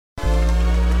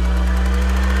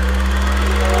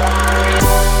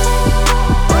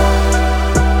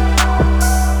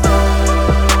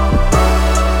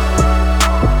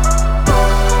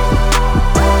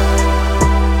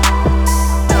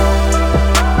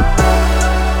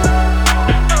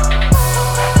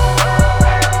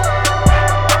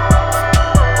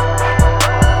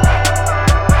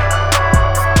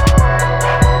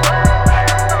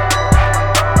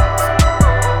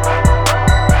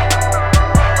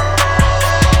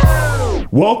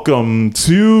Welcome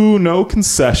to No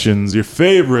Concessions, your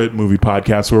favorite movie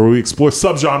podcast where we explore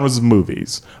subgenres of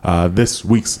movies. This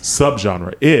week's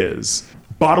subgenre is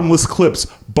bottomless clips,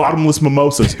 bottomless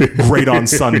mimosas, great on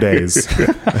Sundays.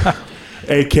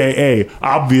 AKA,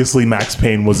 obviously Max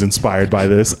Payne was inspired by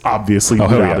this, obviously,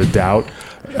 without a doubt.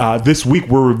 This week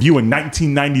we're reviewing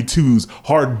 1992's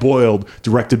Hard Boiled,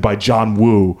 directed by John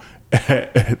Woo,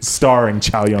 starring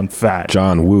Chow Yun-fat.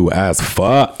 John Woo as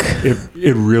fuck.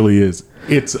 It really is.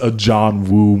 It's a John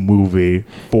Woo movie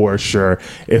for sure.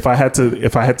 If I had to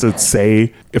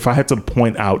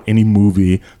point out any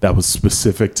movie that was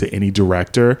specific to any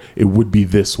director, it would be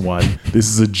this one. This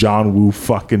is a John Woo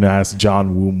fucking ass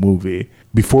John Woo movie.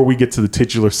 Before we get to the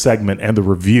titular segment and the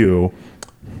review,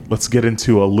 let's get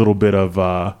into a little bit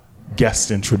of guest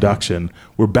introduction.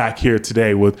 We're back here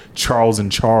today with Charles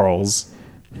and Charles.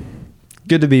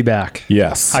 Good to be back.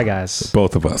 Yes. Hi, guys.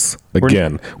 Both of us.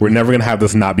 Again, we're never going to have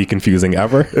this not be confusing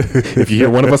ever. If you hear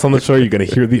one of us on the show, you're going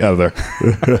to hear the other.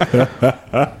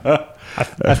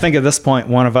 I think at this point,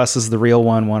 one of us is the real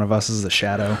one of us is the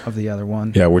shadow of the other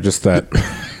one. Yeah, we're just that.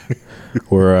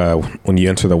 We're when you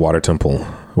enter the water temple,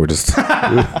 we're just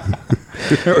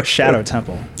Shadow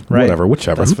Temple, right?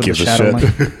 whichever. Who gives a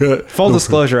shit? Full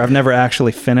disclosure, I've never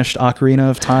actually finished Ocarina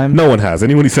of Time. No one has.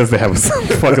 Anyone who says they have a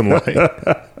fucking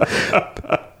lie.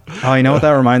 Oh, you know what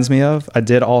that reminds me of? I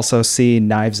did also see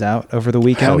Knives Out over the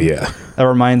weekend. Hell yeah. That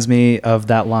reminds me of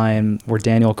that line where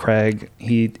Daniel Craig,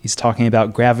 he's talking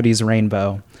about gravity's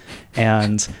rainbow,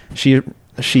 and she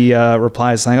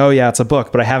replies saying, "Oh yeah, it's a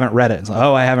book, but I haven't read it." It's like,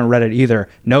 "Oh, I haven't read it either.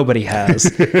 Nobody has."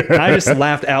 And I just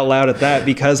laughed out loud at that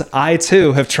because I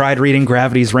too have tried reading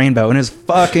Gravity's Rainbow and it's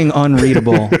fucking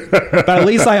unreadable. But at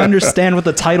least I understand what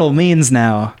the title means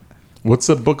now. What's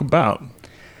the book about?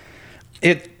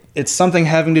 It's something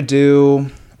having to do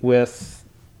with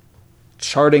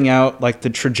charting out like the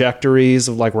trajectories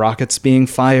of like rockets being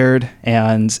fired.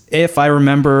 And if I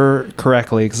remember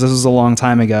correctly, because this was a long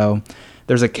time ago,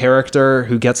 there's a character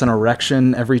who gets an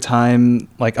erection every time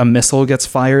like a missile gets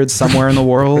fired somewhere in the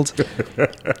world.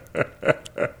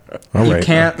 You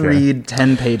can't read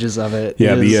 10 pages of it.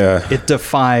 Yeah, it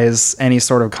defies any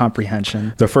sort of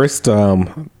comprehension. The first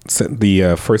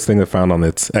thing I found on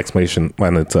its explanation,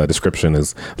 on its description,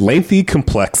 is lengthy,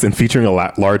 complex, and featuring a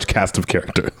large cast of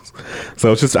characters.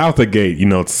 So it's just out the gate,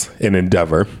 it's an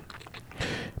endeavor.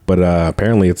 But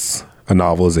apparently it's a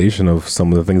novelization of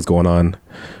some of the things going on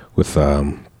with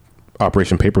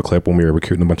Operation Paperclip when we were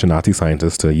recruiting a bunch of Nazi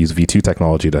scientists to use V2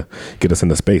 technology to get us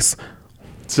into space.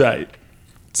 Say.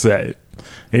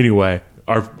 Anyway,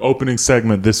 our opening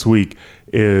segment this week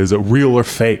is real or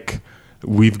fake.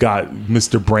 We've got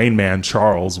Mr. Brain Man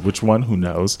Charles. Which one? Who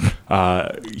knows?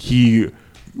 What'd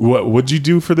you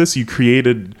do for this? You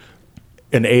created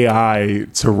an AI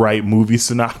to write movie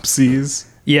synopses.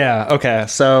 Yeah. Okay.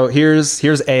 So here's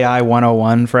AI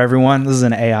 101 for everyone. This is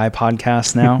an AI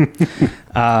podcast now.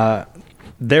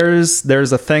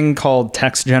 There's a thing called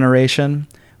text generation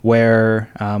where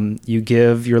you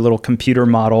give your little computer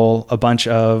model a bunch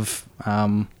of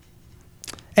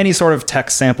any sort of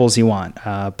text samples you want.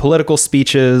 Political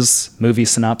speeches, movie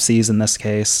synopses in this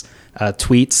case,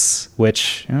 tweets,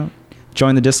 which,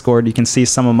 join the Discord. You can see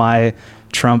some of my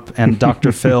Trump and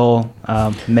Dr. Phil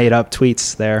made up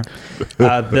tweets there.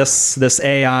 This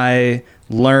AI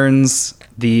learns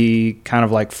the kind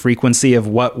of like frequency of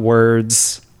what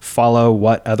words follow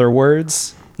what other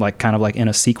words, like kind of like in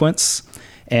a sequence.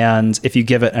 And if you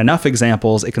give it enough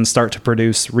examples, it can start to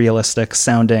produce realistic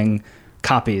sounding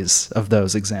copies of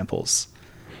those examples.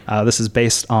 This is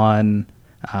based on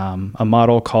a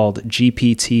model called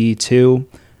GPT-2,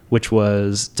 which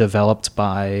was developed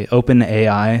by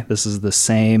OpenAI. This is the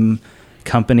same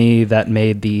company that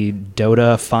made the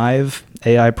Dota 5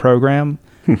 AI program.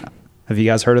 Have you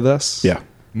guys heard of this? Yeah.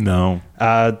 No.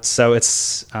 So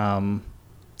it's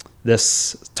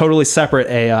this totally separate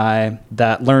AI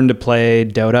that learned to play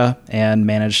Dota and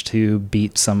managed to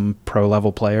beat some pro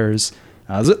level players.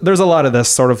 There's a lot of this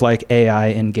sort of like AI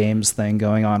in games thing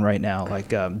going on right now. Like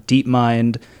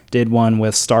DeepMind did one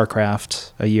with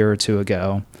StarCraft a year or two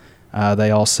ago. They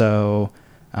also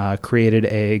created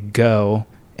a Go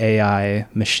AI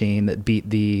machine that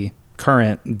beat the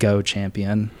current Go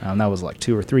champion. That was like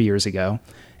 2 or 3 years ago.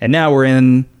 And now we're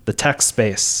in the tech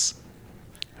space.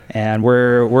 And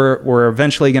we're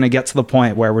eventually going to get to the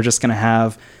point where we're just going to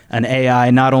have an AI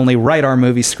not only write our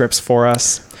movie scripts for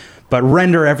us, but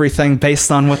render everything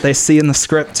based on what they see in the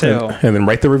script too. And then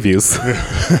write the reviews.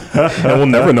 And we'll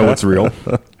never know what's real.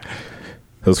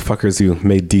 Those fuckers who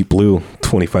made Deep Blue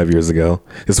 25 years ago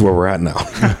is where we're at now.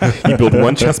 You build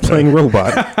one chess-playing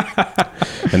robot,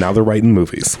 and now they're writing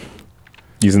movies.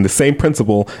 using the same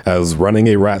principle as running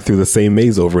a rat through the same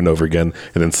maze over and over again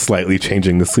and then slightly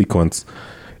changing the sequence.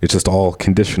 It's just all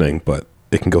conditioning, but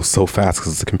it can go so fast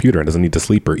because it's a computer and doesn't need to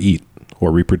sleep or eat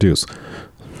or reproduce.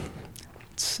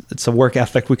 It's a work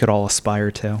ethic we could all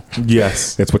aspire to.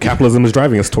 Yes. That's what capitalism is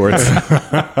driving us towards.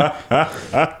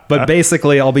 But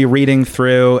basically, I'll be reading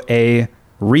through a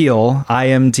real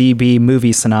IMDb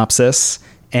movie synopsis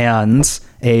and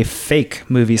a fake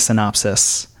movie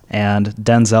synopsis. And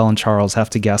Denzel and Charles have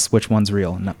to guess which one's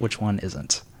real and which one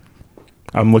isn't.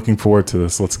 I'm looking forward to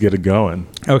this. Let's get it going.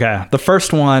 Okay. The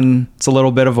first one, it's a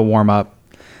little bit of a warm-up.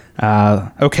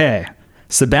 Okay.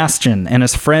 Sebastian and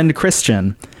his friend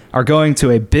Christian are going to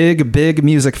a big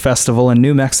music festival in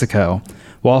New Mexico.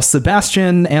 While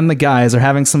Sebastian and the guys are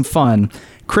having some fun,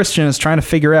 Christian is trying to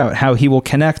figure out how he will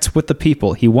connect with the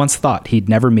people he once thought he'd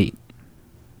never meet.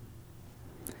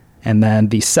 And then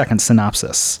the second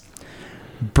synopsis.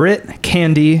 Britt,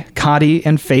 Candy, Cotty,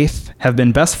 and Faith have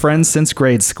been best friends since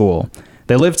grade school.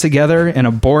 They live together in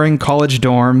a boring college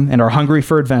dorm and are hungry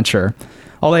for adventure.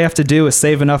 All they have to do is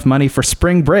save enough money for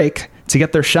spring break to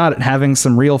get their shot at having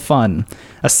some real fun.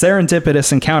 A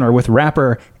serendipitous encounter with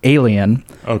rapper Alien.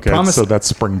 Okay, so that's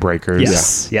Spring Breakers.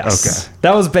 Yes. Okay.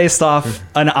 That was based off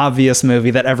an obvious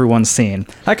movie that everyone's seen.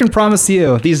 I can promise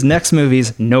you, these next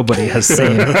movies nobody has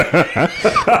seen.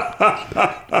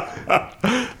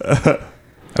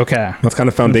 Okay. That's kind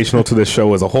of foundational to this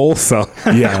show as a whole, so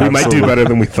Yeah, we might do better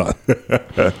than we thought.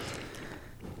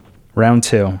 Round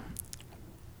 2.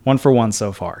 1 for 1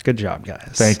 so far. Good job,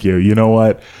 guys. Thank you. You know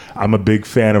what? I'm a big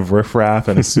fan of Riff Raff,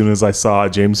 and as soon as I saw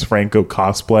James Franco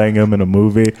cosplaying him in a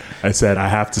movie, I said, I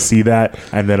have to see that,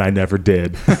 and then I never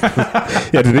did.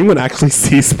 Yeah, did anyone actually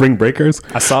see Spring Breakers?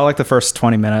 I saw like the first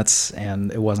 20 minutes,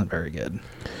 and it wasn't very good.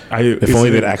 If only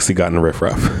they'd actually gotten Riff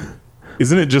Raff.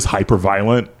 Isn't it just hyper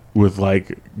violent with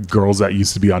like girls that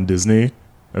used to be on Disney?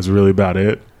 That's really about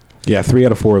it. Yeah, 3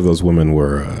 out of 4 of those women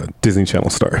were Disney Channel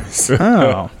stars.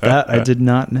 Oh, that I did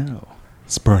not know.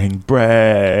 Spring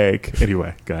Break.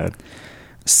 Anyway, go ahead.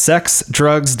 Sex,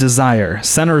 Drugs, Desire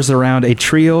centers around a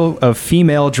trio of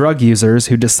female drug users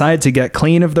who decide to get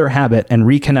clean of their habit and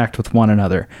reconnect with one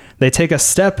another. They take a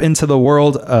step into the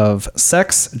world of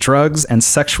sex, drugs, and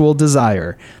sexual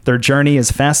desire. Their journey is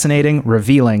fascinating,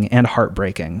 revealing, and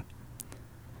heartbreaking.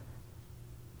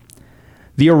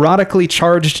 The erotically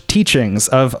charged teachings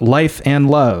of life and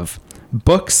love.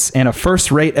 Books and a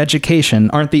first-rate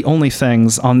education aren't the only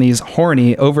things on these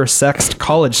horny, oversexed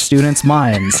college students'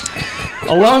 minds.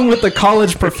 Along with the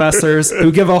college professors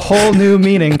who give a whole new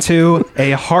meaning to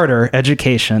a harder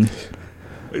education.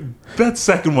 That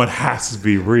second one has to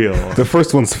be real. The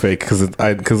first one's fake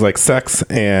because like sex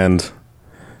and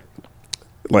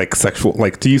like sexual,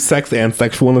 like to use sex and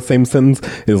sexual in the same sentence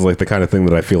is like the kind of thing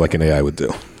that I feel like an AI would do.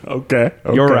 Okay.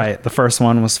 You're right. The first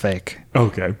one was fake.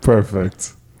 Okay,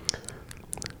 perfect.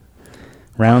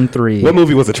 Round 3. What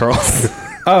movie was it, Charles?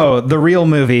 Oh, the real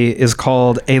movie is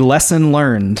called A Lesson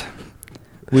Learned.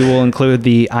 We will include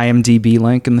the IMDb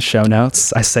link in the show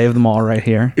notes. I saved them all right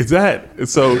here. Is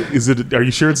it, are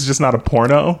you sure it's just not a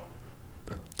porno?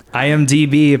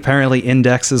 IMDb apparently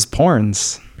indexes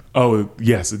porns. Oh,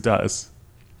 yes, it does.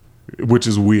 Which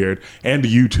is weird. And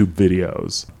YouTube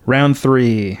videos. Round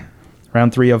 3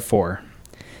 of 4.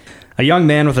 A young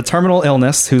man with a terminal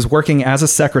illness who's working as a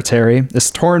secretary is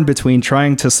torn between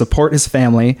trying to support his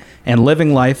family and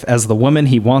living life as the woman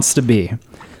he wants to be.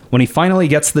 When he finally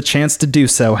gets the chance to do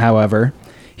so, however,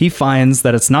 he finds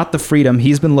that it's not the freedom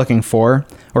he's been looking for,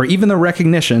 or even the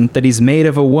recognition that he's made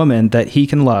of a woman that he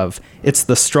can love. It's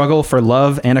the struggle for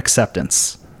love and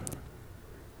acceptance.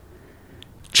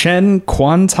 Chen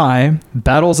Quan Tai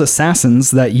battles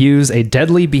assassins that use a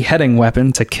deadly beheading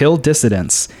weapon to kill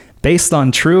dissidents. Based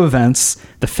on true events,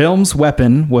 the film's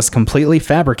weapon was completely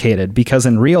fabricated because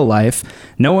in real life,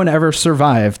 no one ever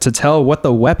survived to tell what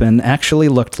the weapon actually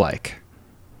looked like.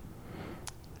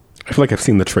 I feel like I've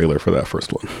seen the trailer for that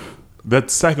first one.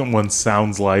 That second one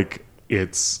sounds like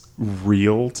it's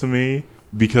real to me,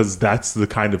 because that's the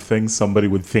kind of thing somebody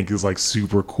would think is like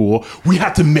super cool. We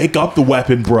had to make up the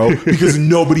weapon, bro, because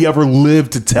nobody ever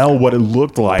lived to tell what it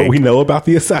looked like. But we know about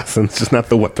the assassins, just not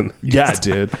the weapon. Yeah,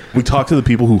 dude. We talked to the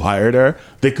people who hired her.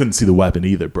 They couldn't see the weapon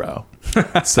either, bro.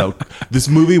 So this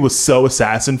movie was so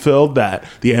assassin filled that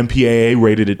the MPAA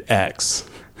rated it X.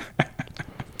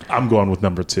 I'm going with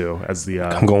number 2 as the.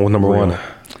 I'm going with number real. 1.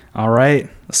 All right,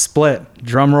 split.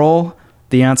 Drum roll.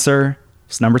 The answer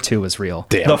was number 2 is real.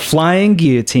 Damn. The Flying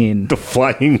Guillotine. The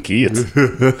Flying Guillotine.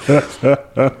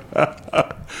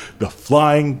 The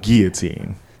Flying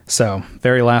Guillotine. So,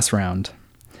 very last round.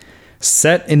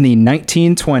 Set in the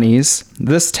 1920s,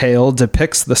 this tale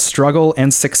depicts the struggle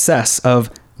and success of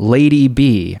Lady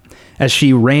B, as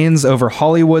she reigns over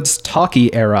Hollywood's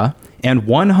talkie era and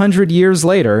 100 years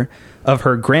later of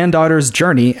her granddaughter's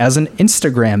journey as an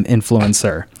Instagram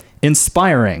influencer.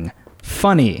 Inspiring,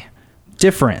 funny,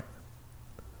 different.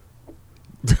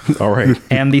 All right.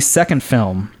 And the second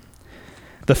film.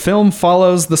 The film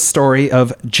follows the story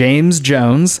of James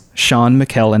Jones, Sean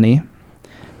McElhenney,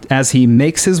 as he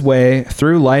makes his way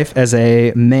through life as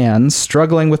a man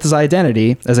struggling with his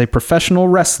identity as a professional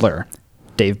wrestler,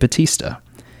 Dave Bautista,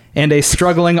 and a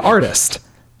struggling artist,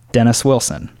 Dennis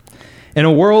Wilson. In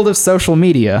a world of social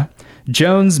media,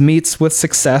 Jones meets with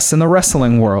success in the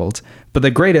wrestling world, but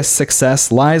the greatest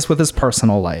success lies with his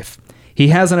personal life. He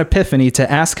has an epiphany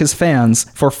to ask his fans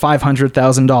for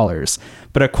 $500,000,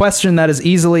 but a question that is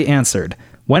easily answered.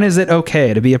 When is it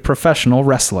okay to be a professional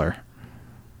wrestler?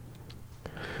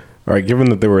 All right, given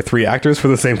that there were 3 actors for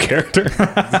the same character.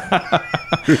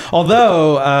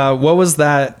 Although, what was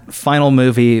that final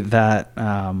movie that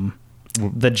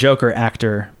the Joker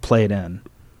actor played in?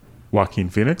 Joaquin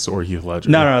Phoenix or Heath Ledger?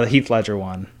 No, the Heath Ledger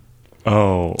one.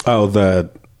 Oh,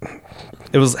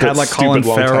 It was had like stupid Colin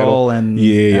long Farrell title. and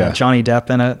Yeah. Johnny Depp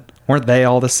in it. Weren't they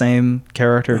all the same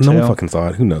character too? No one fucking saw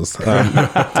it. Who knows?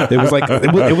 It was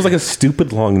like a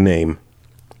stupid long name.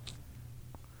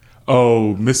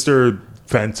 oh, Mr.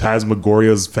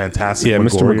 Phantasmagoria's Fantastic. Yeah,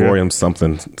 Mr. Megorium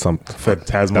something.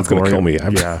 Phantasmagoria. That's gonna kill me.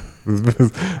 Yeah,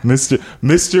 Mr.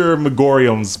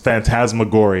 Megorium's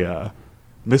Phantasmagoria.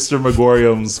 Mr.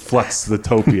 Megorium's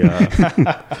Flexitopia.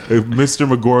 Mr.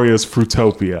 Megoria's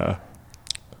Fruitopia.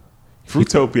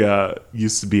 Fruitopia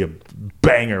used to be a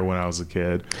banger when I was a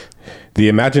kid. The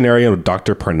Imaginarium of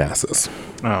Dr. Parnassus.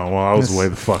 Oh, well, I was way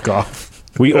the fuck off.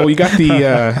 You got the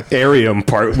Arium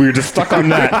part. We were just stuck on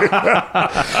that.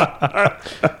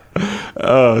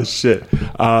 Oh shit.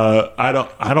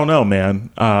 I don't know,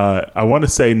 man. I want to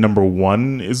say number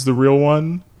 1 is the real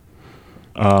one.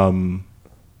 And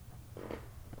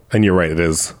you're right, it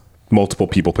is. Multiple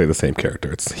people play the same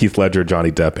character. It's Heath Ledger,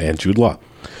 Johnny Depp, and Jude Law.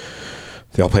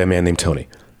 They all play a man named Tony.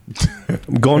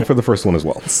 I'm going for the first one as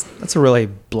well. That's a really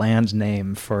bland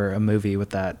name for a movie with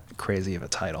that crazy of a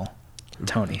title.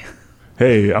 Tony.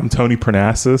 Hey, I'm Tony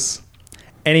Parnassus.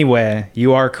 Anyway,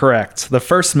 you are correct. The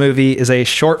first movie is a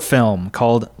short film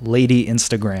called Lady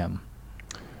Instagram.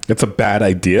 It's a bad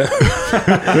idea,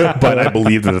 but I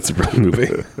believe that it's a real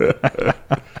movie.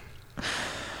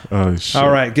 Oh shit. All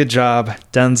right, good job,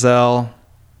 Denzel.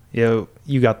 You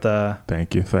got the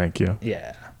Thank you.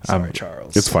 yeah. Sorry,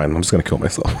 Charles. It's fine. I'm just going to kill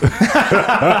myself.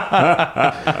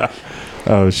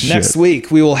 Oh shit. Next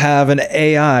week, we will have an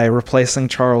AI replacing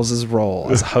Charles's role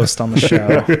as a host on the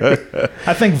show.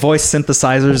 I think voice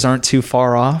synthesizers aren't too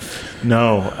far off.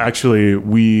 No, actually,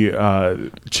 we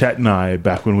Chet and I,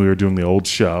 back when we were doing the old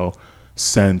show,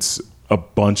 sent a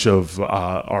bunch of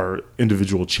our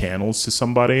individual channels to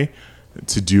somebody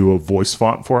to do a voice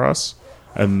font for us.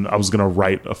 And I was going to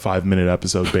write a 5-minute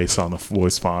episode based on the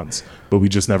voice fonts, but we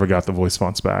just never got the voice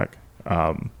fonts back.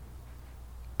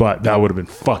 But that would have been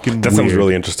fucking That weird. sounds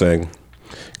really interesting.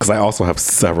 Because I also have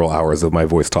several hours of my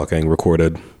voice talking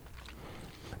recorded.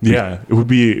 Yeah, it would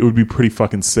be pretty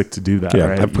fucking sick to do that, Yeah,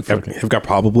 right? I've got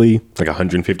probably like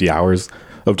 150 hours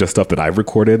of just stuff that I've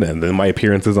recorded, and then my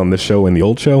appearances on this show and the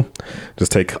old show.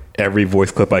 Just take every voice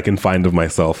clip I can find of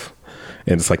myself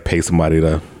and just like pay somebody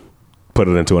to put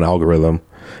it into an algorithm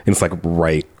and just like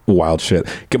write wild shit.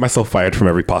 Get myself fired from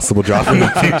every possible job in the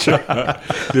future.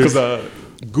 There's a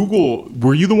Google.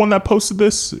 Were you the one that posted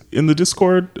this in the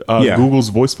Discord? Yeah. Google's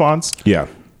voice fonts. Yeah.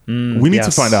 We need to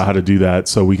yes. find out how to do that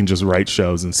so we can just write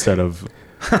shows instead of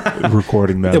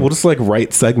recording them. Yeah, we'll just like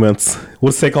write segments.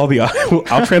 We'll just take all the.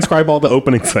 I'll transcribe all the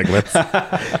opening segments.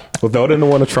 We'll throw it into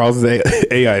one of Charles'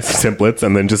 AI templates,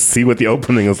 and then just see what the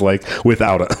opening is like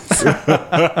without us.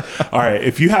 All right.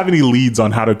 If you have any leads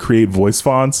on how to create voice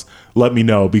fonts, let me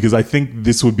know, because I think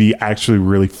this would be actually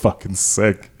really fucking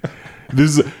sick.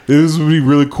 This would be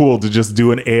really cool to just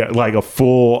do a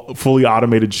fully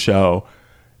automated show.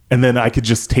 And then I could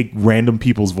just take random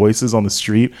people's voices on the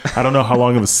street. I don't know how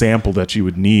long of a sample that you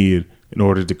would need in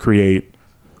order to create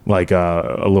like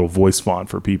a little voice font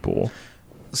for people.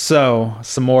 So,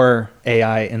 some more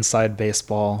AI inside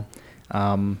baseball.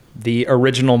 The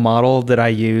original model that I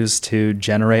use to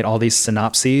generate all these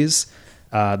synopses,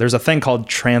 there's a thing called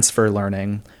transfer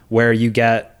learning where you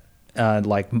get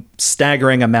like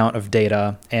staggering amount of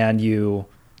data and you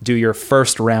do your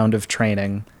first round of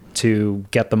training to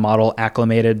get the model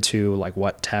acclimated to like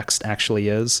what text actually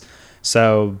is.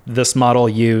 So this model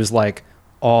used like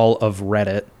all of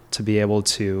Reddit to be able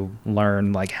to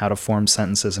learn like how to form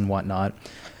sentences and whatnot.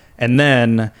 And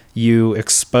then you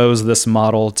expose this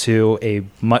model to a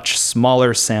much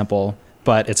smaller sample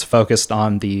but it's focused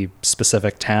on the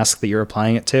specific task that you're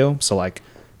applying it to. So like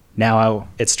now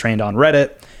it's trained on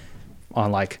Reddit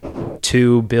on like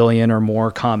 2 billion or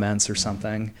more comments or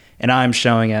something, and I'm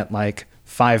showing it like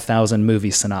 5,000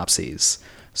 movie synopses.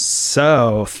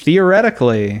 So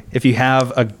theoretically, if you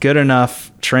have a good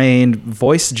enough trained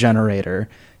voice generator,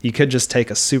 you could just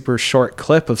take a super short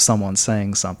clip of someone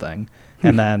saying something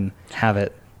and then have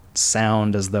it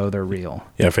sound as though they're real.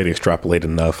 Yeah, if it extrapolate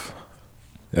enough,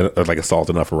 like a solid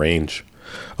enough range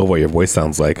of what your voice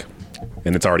sounds like,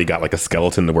 and it's already got like a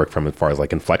skeleton to work from as far as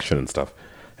like inflection and stuff,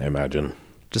 I imagine.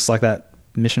 Just like that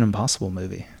Mission Impossible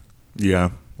movie.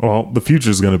 Yeah. Well, the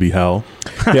future's going to be hell.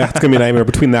 Yeah, it's going to be a nightmare.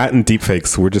 Between that and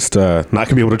deepfakes, we're just not going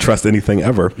to be able to trust anything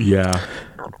ever. Yeah.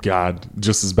 God,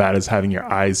 just as bad as having your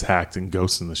eyes hacked in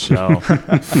Ghost in the Shell.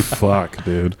 Fuck,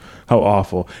 dude. How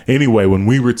awful. Anyway, when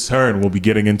we return, we'll be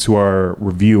getting into our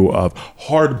review of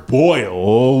Hard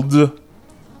Boiled.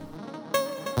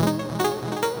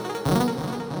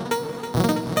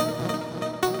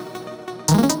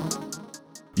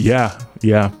 Yeah.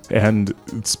 And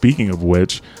speaking of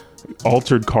which,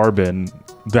 Altered Carbon,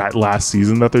 that last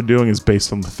season that they're doing is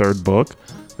based on the third book.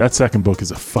 That second book is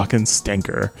a fucking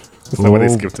stinker. So they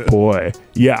skipped it. Boy.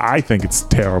 Yeah, I think it's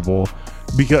terrible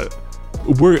because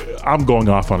I'm going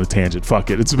off on a tangent. Fuck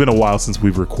it. It's been a while since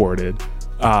we've recorded.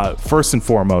 First and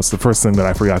foremost, the first thing that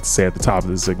I forgot to say at the top of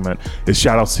this segment is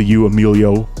shout outs to you,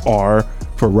 Emilio R,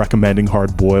 for recommending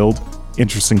Hard Boiled.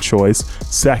 Interesting choice.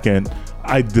 Second,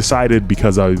 I decided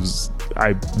because I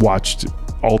watched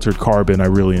Altered Carbon, I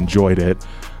really enjoyed it.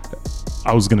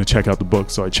 I was going to check out the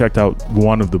book, so I checked out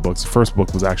one of the books. The first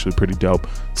book was actually pretty dope.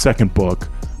 Second book,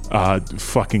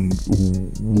 fucking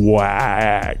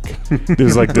whack.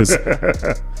 There's like this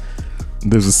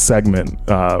there's a segment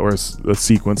or a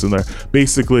sequence in there.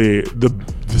 Basically, the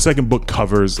second book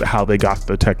covers how they got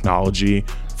the technology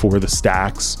for the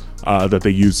stacks that they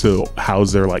use to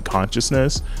house their like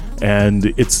consciousness,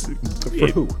 and it's For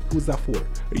who? Who's that for?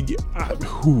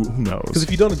 Who knows? Because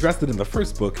if you don't address it in the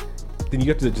first book, then you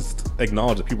have to just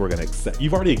acknowledge that people are going to accept.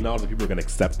 You've already acknowledged that people are going to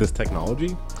accept this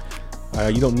technology.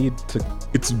 You don't need to.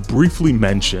 It's briefly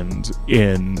mentioned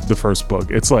in the first book.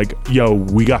 It's like, yo,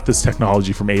 we got this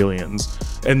technology from aliens.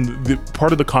 And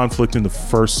part of the conflict in the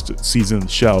first season of the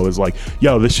show is like,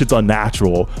 yo, this shit's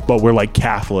unnatural, but we're like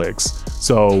Catholics.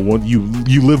 So when you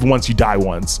live once, you die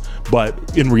once.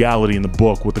 But in reality, in the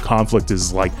book, what the conflict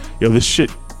is like, yo, this shit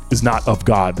is not of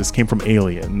God. This came from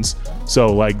aliens.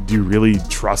 So like, do you really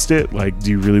trust it? Like,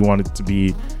 do you really want it to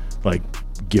be like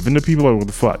given to people, or what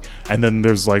the fuck? And then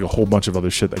there's like a whole bunch of other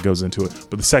shit that goes into it,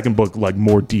 but the second book like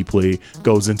more deeply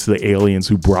goes into the aliens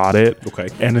who brought it. Okay.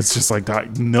 And it's just like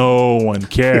that, no one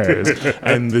cares.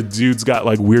 And the dude's got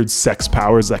like weird sex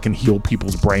powers that can heal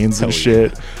people's brains and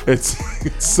shit. It's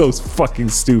so fucking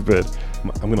stupid.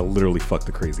 I'm gonna literally fuck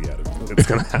the crazy out of it. It's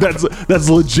gonna happen. That's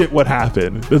legit what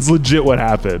happened.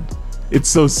 It's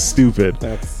so stupid.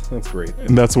 That's great.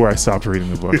 And that's where I stopped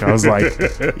reading the book. I was like,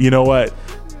 you know what?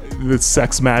 The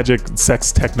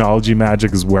sex technology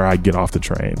magic is where I get off the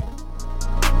train.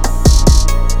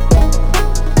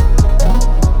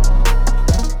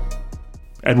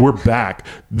 And we're back.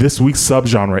 This week's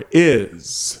subgenre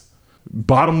is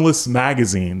bottomless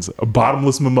magazines,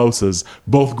 bottomless mimosas,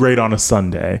 both great on a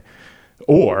Sunday.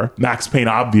 Or Max Payne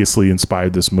obviously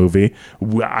inspired this movie.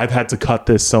 I've had to cut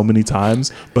this so many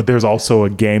times, but there's also a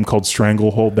game called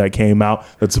Stranglehold that came out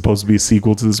that's supposed to be a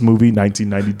sequel to this movie,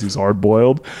 1992's Hard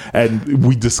Boiled. And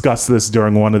we discussed this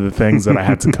during one of the things that I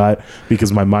had to cut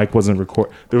because my mic wasn't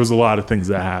recording. There was a lot of things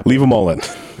that happened. Leave them all in.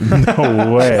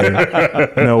 No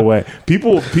way. No way.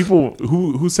 People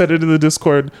who said it in the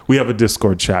Discord, we have a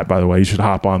Discord chat, by the way. You should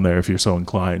hop on there if you're so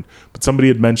inclined. But somebody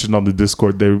had mentioned on the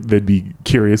Discord they'd be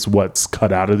curious what's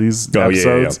cut out of these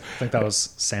episodes. I think that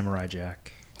was Samurai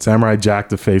Jack. Samurai Jack,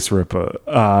 the face ripper.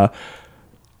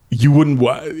 You wouldn't.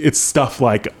 It's stuff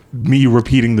like me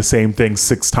repeating the same thing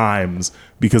 6 times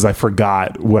because I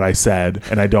forgot what I said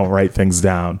and I don't write things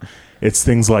down. It's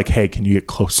things like, hey, can you get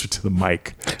closer to the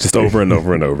mic? Just over and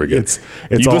over and over again. It's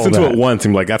you all listen to that. it once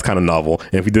and you're like, that's kind of novel.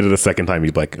 And if you did it a second time,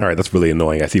 you'd be like, all right, that's really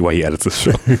annoying. I see why he edits this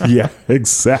show. Yeah,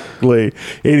 exactly.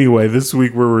 Anyway, this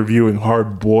week we're reviewing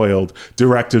Hard Boiled,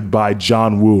 directed by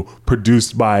John Woo,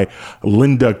 produced by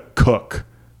Linda Cook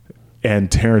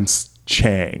and Terrence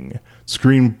Chang.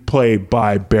 Screenplay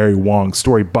by Barry Wong,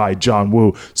 story by John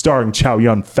Woo, starring Chow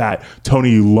Yun Fat,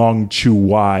 Tony Long Chu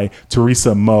Wai,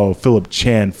 Teresa Mo, Philip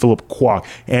Chan, Philip Kwok,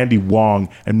 Andy Wong,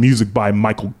 and music by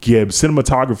Michael Gibb.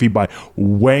 Cinematography by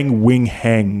Wang Wing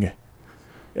Heng.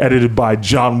 Edited by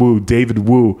John Woo, David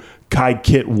Woo, Kai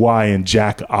Kit Wai, and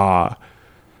Jack Ah.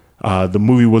 The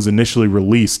movie was initially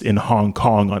released in Hong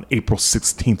Kong on April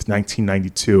 16th,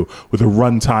 1992, with a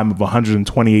runtime of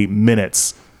 128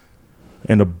 minutes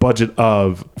and a budget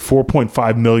of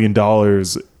 $4.5 million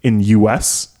in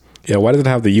US. Yeah, why does it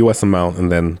have the US amount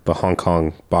and then the Hong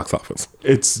Kong box office?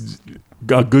 It's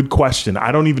a good question.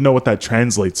 I don't even know what that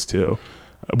translates to.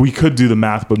 We could do the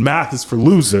math, but math is for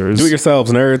losers. Do it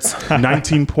yourselves, nerds.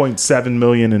 19.7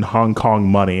 million in Hong Kong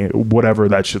money, whatever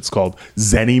that shit's called.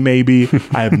 Zenny, maybe?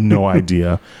 I have no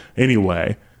idea.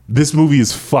 Anyway, this movie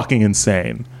is fucking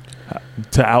insane.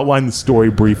 To outline the story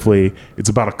briefly, it's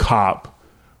about a cop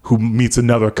who meets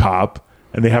another cop,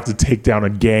 and they have to take down a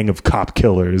gang of cop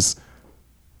killers.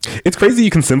 It's crazy you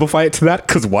can simplify it to that,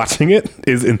 because watching it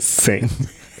is insane.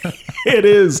 It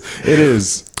is.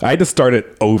 I had to start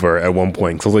it over at one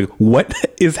point because I was like, what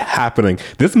is happening?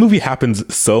 This movie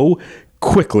happens so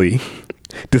quickly,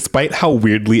 despite how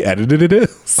weirdly edited it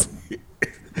is.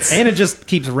 And it just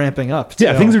keeps ramping up, too.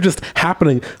 Yeah, things are just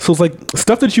happening. So it's like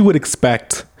stuff that you would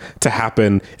expect to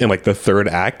happen in like the third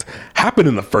act happened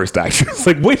in the first act. It's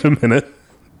like, wait a minute.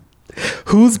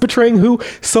 Who's betraying who?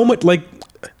 So much, like,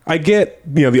 I get,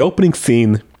 the opening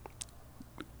scene,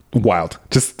 wild.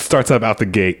 Just starts out the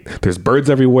gate. There's birds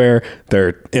everywhere.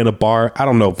 They're in a bar. I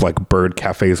don't know if like bird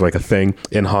cafes are like a thing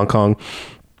in Hong Kong,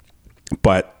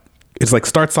 but it's like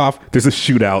starts off, there's a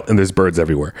shootout and there's birds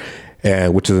everywhere,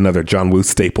 which is another John Woo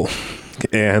staple.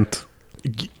 And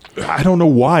I don't know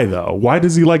why, though. Why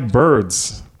does he like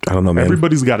birds? I don't know, man.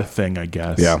 Everybody's got a thing, I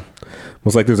guess. Yeah. It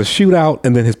was like there's a shootout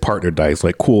and then his partner dies.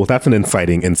 Like, cool, that's an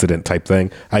inciting incident type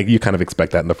thing. You kind of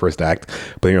expect that in the first act.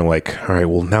 But you're like, all right,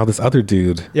 well, now this other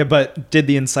dude. Yeah, but did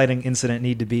the inciting incident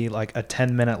need to be like a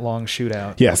 10-minute long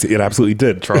shootout? Yes, it absolutely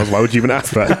did. Charles, why would you even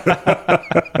ask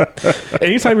that?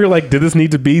 Anytime you're like, did this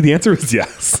need to be? The answer is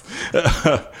yes.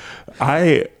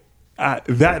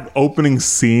 That opening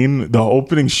scene, the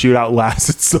opening shootout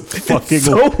lasted so fucking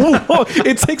so long.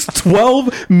 It takes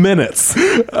 12 minutes.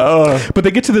 But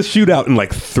they get to the shootout in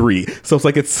like 3. So it's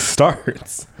like it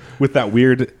starts with that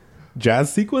weird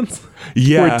jazz sequence.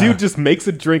 Yeah. Where a dude just makes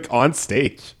a drink on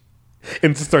stage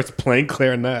and just starts playing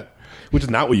clarinet, which is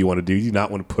not what you want to do. You do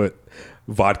not want to put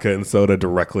vodka and soda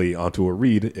directly onto a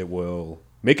reed. It will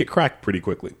make it crack pretty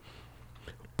quickly.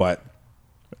 But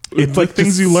it's like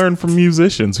things you learn from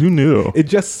musicians. Who knew? It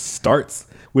just starts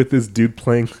with this dude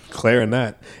playing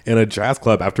clarinet in a jazz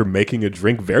club after making a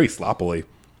drink very sloppily.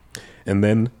 And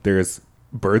then there's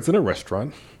birds in a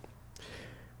restaurant.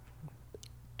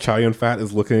 Chow Yun-fat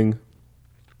is looking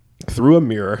through a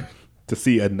mirror to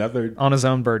see another... On his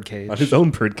own birdcage. On his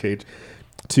own birdcage.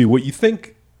 To what you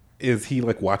think is he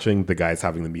like watching the guys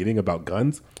having the meeting about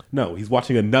guns? No, he's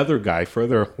watching another guy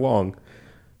further along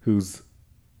who's...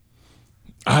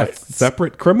 a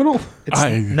separate criminal. It's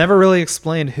never really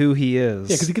explained who he is.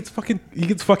 Yeah, because he gets fucking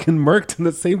murked in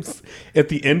the same at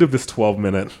the end of this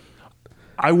 12-minute.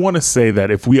 I want to say that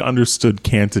if we understood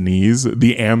Cantonese,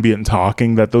 the ambient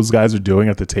talking that those guys are doing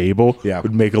at the table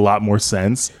would make a lot more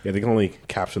sense. Yeah, they can only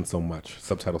caption so much,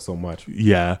 subtitle so much.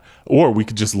 Yeah, or we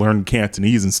could just learn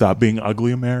Cantonese and stop being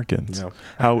ugly Americans.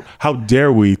 Yeah. How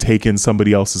dare we take in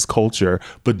somebody else's culture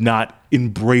but not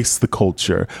embrace the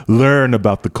culture, learn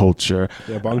about the culture?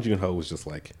 Yeah, Bong Joon-ho was just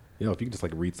like, if you could just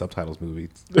like read subtitles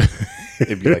movies,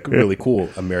 it'd be like really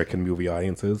cool American movie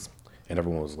audiences. And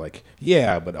everyone was like,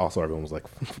 yeah, but also everyone was like,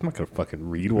 I'm not going to fucking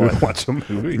read while I watch a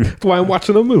movie. That's why I'm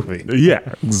watching a movie. Yeah,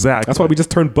 exactly. That's why we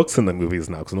just turn books into movies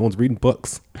now, because no one's reading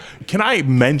books. Can I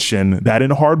mention that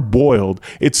in Hard Boiled,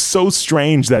 it's so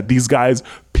strange that these guys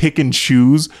pick and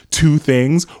choose 2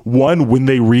 things. 1, when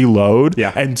they reload,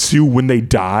 and 2, when they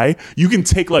die. You can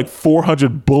take like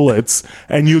 400 bullets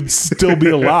and you'd still be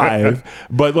alive.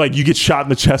 But like you get shot in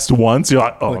the chest once, you're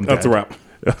like, oh, I'm dead. That's a wrap.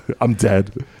 I'm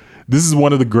dead. This is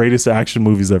one of the greatest action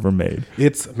movies ever made.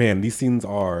 These scenes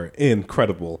are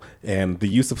incredible. And the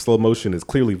use of slow motion is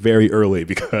clearly very early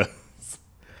because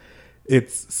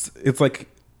it's like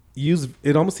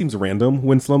it almost seems random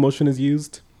when slow motion is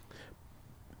used.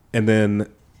 And then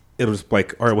it'll just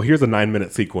like, all right, well, here's a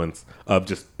 9-minute sequence of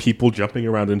just people jumping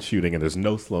around and shooting, and there's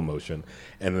no slow motion.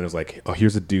 And then there's like, oh,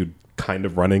 here's a dude kind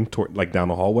of running toward like down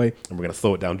the hallway, and we're going to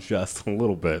slow it down just a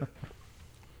little bit.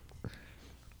 I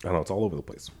don't know, it's all over the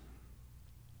place.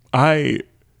 I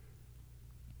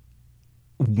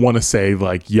want to say,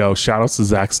 like, yo, shout outs to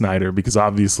Zack Snyder, because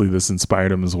obviously this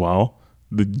inspired him as well.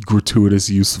 The gratuitous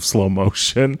use of slow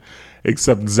motion,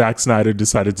 except Zack Snyder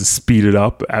decided to speed it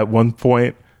up at one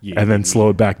point and then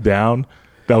slow it back down.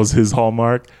 That was his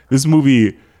hallmark. This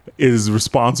movie is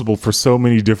responsible for so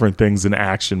many different things in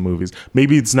action movies.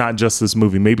 Maybe it's not just this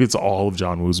movie. Maybe it's all of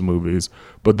John Woo's movies.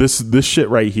 But this shit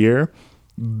right here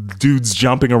dudes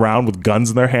jumping around with guns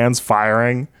in their hands,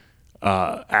 firing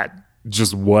at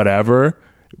just whatever.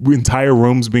 Entire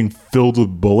rooms being filled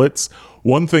with bullets.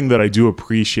 One thing that I do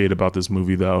appreciate about this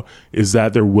movie, though, is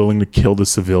that they're willing to kill the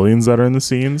civilians that are in the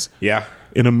scenes. Yeah.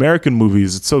 In American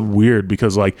movies, it's so weird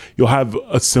because like you'll have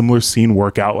a similar scene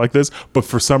work out like this, but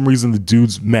for some reason the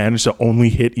dudes manage to only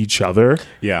hit each other.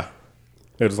 Yeah.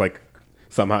 They're just like,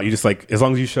 somehow you just like, as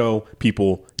long as you show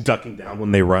people ducking down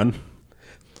when they run,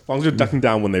 as long as you're ducking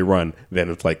down when they run, then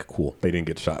it's like, cool, they didn't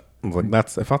get shot. I was like,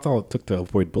 if that's all it took to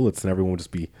avoid bullets, then everyone would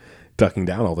just be ducking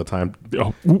down all the time.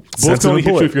 Oh, bullets only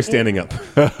hit you if you're standing up.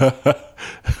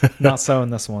 Not so in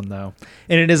this one, though.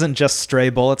 And it isn't just stray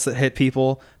bullets that hit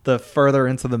people. The further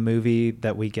into the movie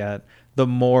that we get, the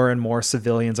more and more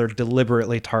civilians are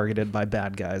deliberately targeted by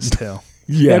bad guys, too.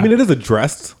 Yeah, I mean, it is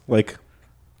addressed like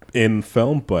in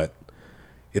film, but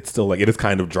it's still like, it is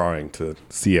kind of jarring to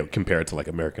see it compared to like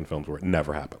American films where it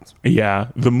never happens. Yeah,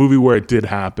 the movie where it did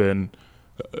happen,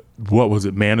 what was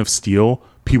it, Man of Steel?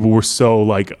 People were so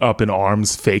like up in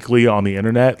arms fakely on the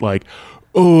internet, like,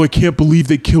 oh, I can't believe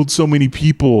they killed so many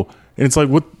people. And it's like,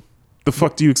 what the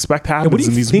fuck do you expect happens What do you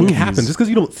in these think movies? happens? Just because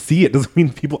you don't see it doesn't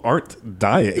mean people aren't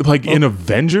dying. Like in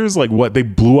Avengers, like what, they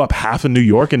blew up half of New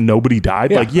York and nobody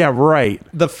died? Yeah. Like, yeah, right.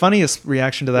 The funniest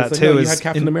reaction to that, It's like, too, no, you is had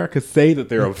Captain America say that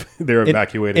they're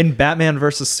evacuated. In Batman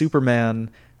versus Superman,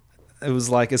 it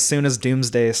was like as soon as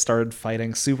Doomsday started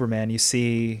fighting Superman, you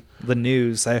see the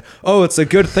news say, oh, it's a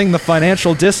good thing the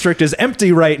financial district is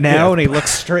empty right now. Yeah. And he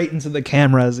looks straight into the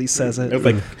camera as he says it. It was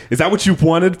like, is that what you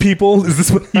wanted, people? Is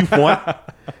this what you want?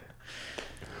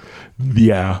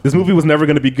 Yeah. This movie was never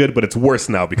going to be good, but it's worse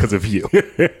now because of you.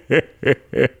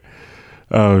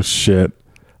 Oh shit.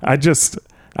 I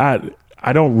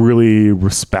don't really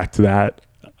respect that.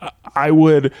 I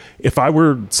would, if I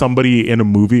were somebody in a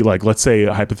movie, like let's say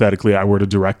hypothetically I were to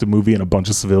direct a movie and a bunch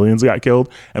of civilians got killed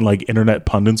and like internet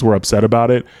pundits were upset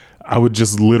about it, I would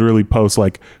just literally post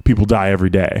like, people die every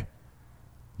day,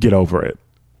 get over it.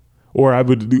 Or I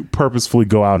would purposefully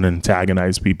go out and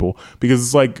antagonize people because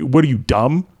it's like, what are you,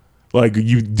 dumb? Like, do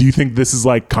you think this is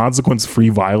like consequence-free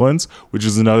violence? Which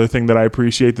is another thing that I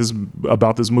appreciate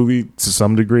about this movie to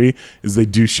some degree, is they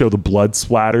do show the blood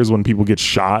splatters when people get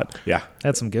shot. Yeah.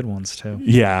 Had some good ones, too.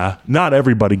 Yeah, not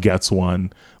everybody gets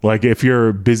one. Like if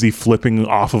you're busy flipping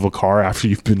off of a car after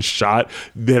you've been shot,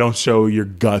 they don't show your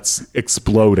guts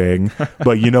exploding.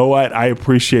 But you know what? I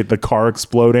appreciate the car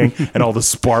exploding and all the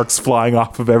sparks flying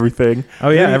off of everything. Oh,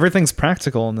 yeah. Everything's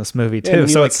practical in this movie, too. and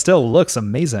So like- it still looks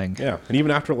amazing. Yeah. And even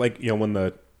after, like, you know, when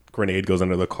the grenade goes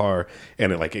under the car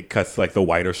and it cuts like the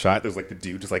wider shot, there's like the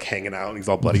dude just like hanging out and he's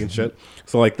all bloody and shit.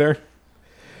 So like they're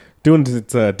doing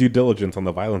its due diligence on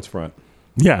the violence front.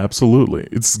 Yeah, absolutely.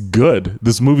 It's good.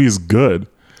 This movie is good.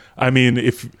 I mean,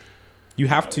 if You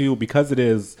have to, because it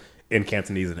is in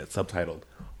Cantonese and it's subtitled,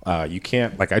 you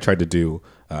can't, like I tried to do,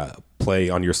 play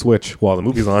on your Switch while the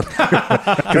movie's on.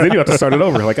 Because then you have to start it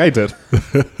over like I did.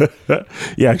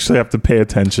 you actually have to pay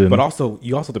attention. But also,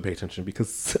 you also have to pay attention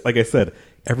because, like I said,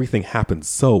 everything happens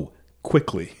so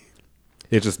quickly.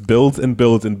 It just builds and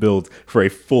builds and builds for a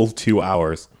full 2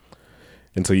 hours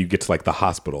until you get to like the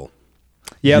hospital.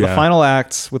 Yeah, the Yeah. final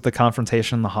act with the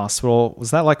confrontation in the hospital,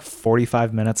 was that like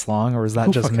 45 minutes long or was that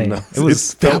Who just me? fucking knows? It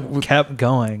was That it was- kept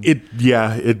going. it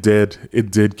did. It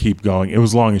did keep going. It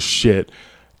was long as shit.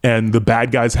 And the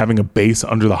bad guys having a base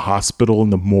under the hospital in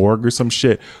the morgue or some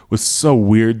shit was so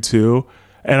weird too.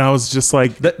 And I was just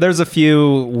like, There's a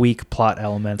few weak plot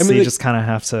elements I mean, that you they- just kind of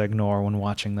have to ignore when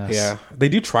watching this. Yeah, they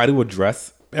do try to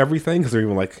address everything because they're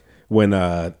even like when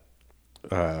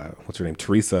what's her name,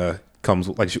 Teresa comes,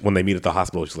 like when they meet at the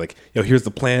hospital, she's like, "Yo, here's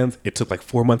the plans. It took like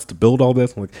 4 months to build all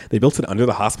this." I'm like, they built it under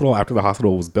the hospital after the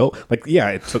hospital was built. Like, yeah,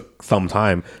 it took some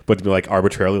time, but to be like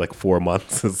arbitrarily like 4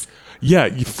 months is yeah,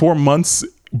 4 months,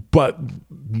 but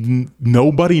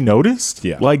nobody noticed.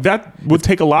 Yeah. Like that would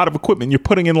take a lot of equipment. You're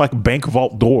putting in like bank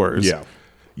vault doors. Yeah.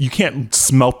 You can't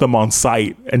smelt them on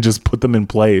site and just put them in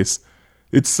place.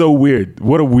 It's so weird.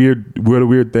 What a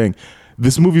weird thing.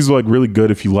 This movie's like really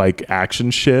good if you like action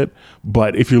shit,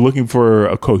 but if you're looking for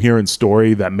a coherent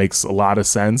story that makes a lot of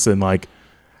sense and like,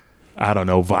 I don't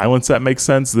know, violence that makes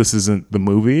sense, this isn't the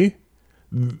movie.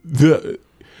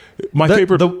 My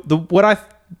favorite.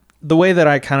 The way that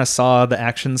I kind of saw the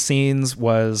action scenes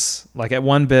was like at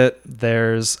one bit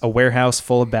there's a warehouse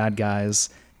full of bad guys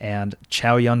and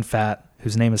Chow Yun Fat,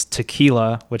 whose name is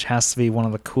Tequila, which has to be one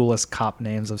of the coolest cop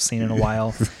names I've seen in a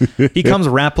while. He comes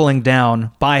rappelling down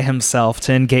by himself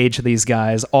to engage these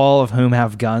guys, all of whom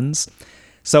have guns.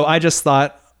 So I just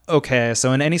thought, okay,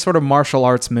 so in any sort of martial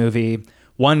arts movie,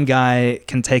 one guy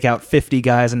can take out 50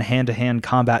 guys in hand-to-hand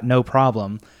combat, no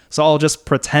problem. So I'll just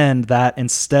pretend that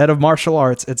instead of martial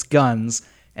arts, it's guns,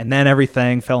 and then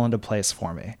everything fell into place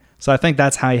for me. So I think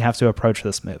that's how you have to approach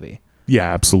this movie.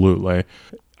 Yeah, absolutely.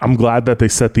 I'm glad that they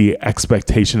set the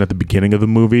expectation at the beginning of the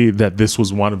movie that this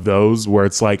was one of those where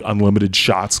it's like unlimited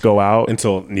shots go out.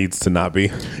 Until it needs to not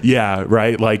be. Yeah,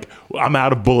 right? Like, I'm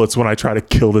out of bullets when I try to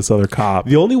kill this other cop.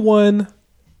 The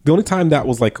only time that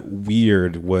was like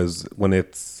weird was when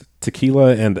it's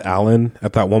Tequila and Alan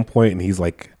at that one point, and he's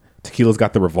like, Tequila's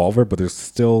got the revolver, but there's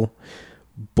still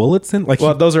bullets in. Like,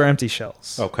 Well, those are empty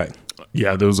shells. okay,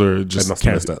 Yeah, those are just must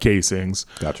have missed that. casings.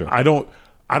 Gotcha. I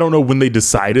don't know when they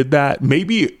decided that.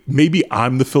 Maybe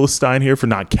I'm the Philistine here for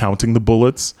not counting the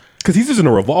bullets. because he's using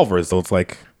a revolver, so it's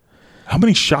like, How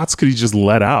many shots could he just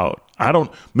let out?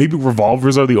 Maybe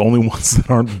revolvers are the only ones that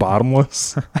aren't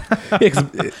bottomless. yeah, 'cause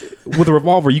with a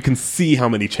revolver, you can see how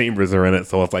many chambers are in it,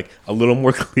 so it's like a little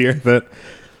more clear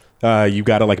that you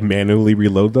got to like manually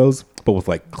reload those. But with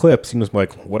like clips, you just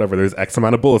like, whatever, there's X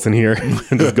amount of bullets in here,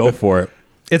 and just go for it.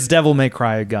 It's Devil May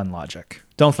Cry gun logic.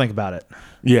 Don't think about it.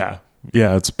 Yeah,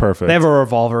 it's perfect. They have a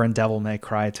revolver in Devil May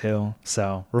Cry too,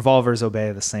 so revolvers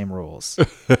obey the same rules,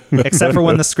 except for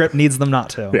when the script needs them not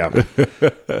to.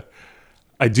 Yeah.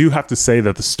 I do have to say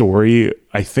that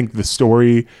I think the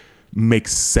story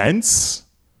makes sense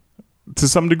to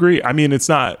some degree. I mean,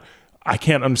 I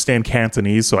can't understand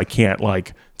Cantonese, so I can't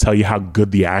like tell you how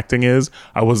good the acting is.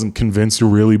 I wasn't convinced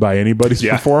really by anybody's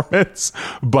performance,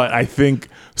 but I think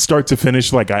start to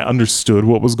finish, like I understood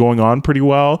what was going on pretty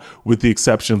well, with the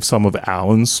exception of some of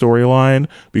Alan's storyline,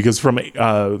 because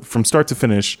from start to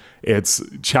finish, it's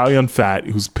Chow Yun-fat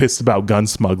who's pissed about gun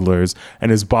smugglers and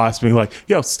his boss being like,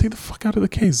 yo, stay the fuck out of the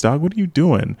case, dog. What are you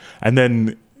doing? And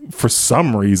then for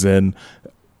some reason,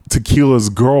 Tequila's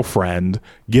girlfriend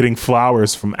getting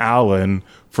flowers from Alan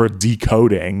for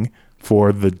decoding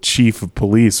for the chief of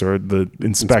police or the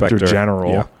inspector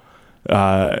general.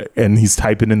 Yeah. And he's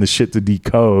typing in the shit to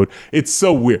decode. It's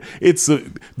so weird.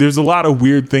 There's a lot of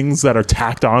weird things that are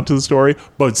tacked onto the story,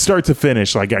 but start to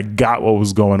finish, like I got what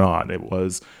was going on. It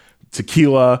was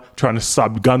Tequila trying to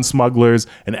stop gun smugglers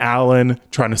and Alan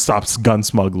trying to stop gun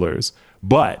smugglers.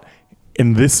 But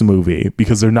in this movie,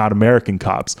 because they're not American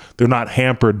cops, they're not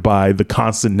hampered by the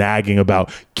constant nagging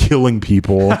about killing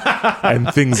people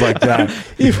and things like that.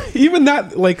 Even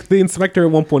that, like the inspector at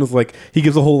one point is like, he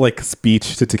gives a whole like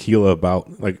speech to Tequila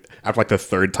about like after like the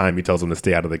third time he tells him to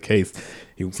stay out of the case.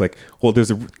 He was like, well,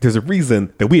 there's a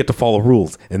reason that we have to follow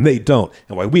rules and they don't,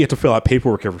 and why we have to fill out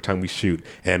paperwork every time we shoot,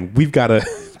 and we've got to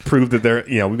prove that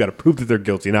they're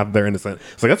guilty, not that they're innocent.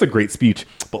 So like, that's a great speech,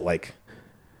 but like,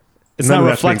 it's not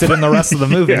reflected in the rest of the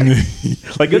movie.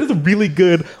 Like, it is a really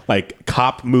good like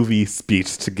cop movie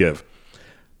speech to give,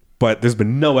 but there's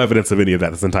been no evidence of any of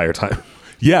that this entire time.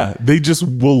 Yeah, they just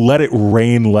will let it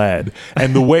rain lead.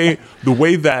 And the way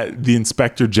that the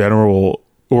inspector general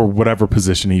or whatever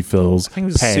position he fills, I think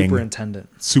it was Pang,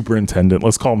 superintendent,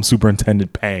 let's call him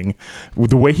Superintendent Pang,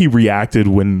 the way he reacted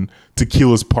when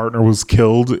Tequila's partner was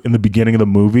killed in the beginning of the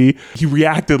movie, he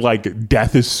reacted like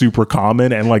death is super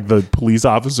common and like the police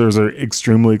officers are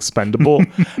extremely expendable.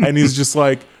 And he's just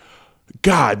like,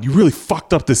 God, you really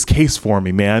fucked up this case for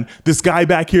me, man. This guy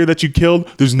back here that you killed,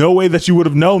 there's no way that you would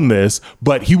have known this,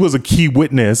 but he was a key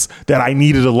witness that I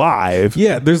needed alive.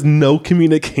 Yeah, there's no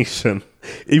communication.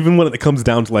 Even when it comes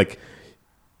down to like,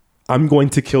 I'm going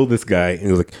to kill this guy, and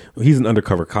he's like, well, he's an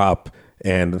undercover cop,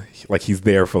 and like he's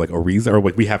there for like a reason, or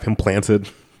like we have him planted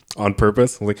on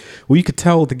purpose. I'm like, well, you could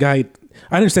tell the guy.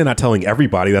 I understand not telling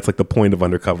everybody. That's like the point of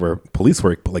undercover police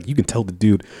work. But like, you can tell the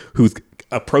dude who's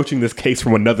approaching this case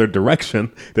from another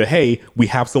direction that, hey, we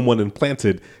have someone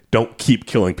implanted. Don't keep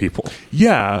killing people.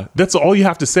 Yeah, that's all you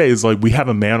have to say is like, we have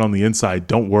a man on the inside.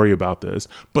 Don't worry about this.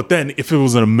 But then if it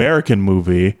was an American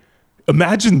movie,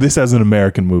 imagine this as an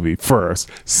American movie first.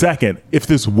 Second, if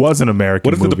this was an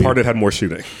American movie. What if The Departed had more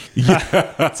shooting?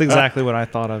 That's exactly what I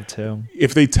thought of too.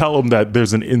 If they tell him that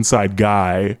there's an inside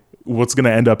guy, what's going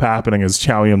to end up happening is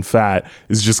Chow Yun-fat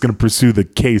is just going to pursue the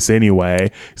case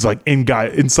anyway. He's like,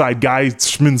 inside guy,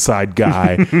 schminside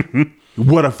guy.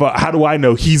 What if? How do I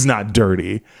know he's not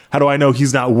dirty? How do I know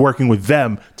he's not working with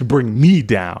them to bring me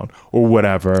down or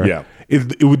whatever? Yeah.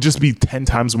 It would just be 10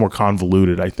 times more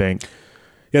convoluted, I think.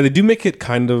 Yeah, they do make it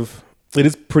it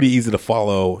is pretty easy to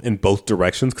follow in both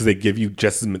directions because they give you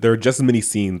there are just as many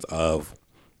scenes of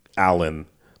Alan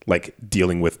like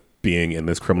dealing with being in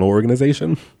this criminal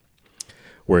organization,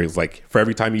 where he's like, for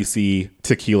every time you see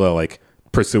Tequila like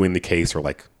pursuing the case or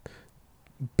like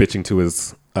bitching to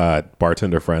his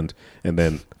bartender friend, and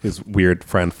then his weird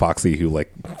friend Foxy who like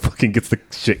fucking gets the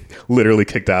shit literally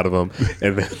kicked out of him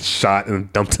and then shot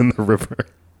and dumped in the river.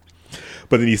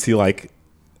 But then you see like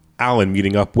Alan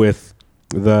meeting up with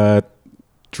the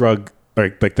drug,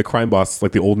 like the crime boss,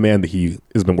 like the old man that he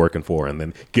has been working for, and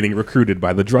then getting recruited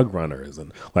by the drug runners,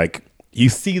 and like you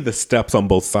see the steps on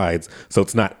both sides, so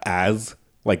it's not as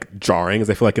like jarring as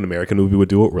I feel like an American movie would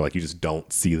do it, where like you just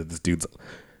don't see that this dude's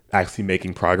actually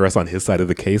making progress on his side of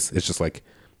the case. It's just like,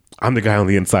 I'm the guy on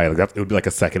the inside. Like it would be like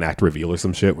a second act reveal or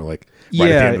some shit. Where like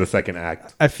right at the end of the second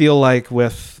act. I feel like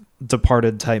with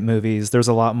Departed type movies, there's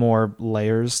a lot more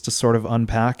layers to sort of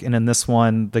unpack, and in this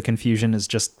one, the confusion is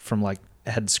just from like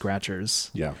head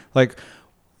scratchers. Yeah, like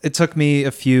it took me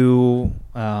a few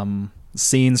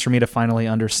scenes for me to finally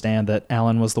understand that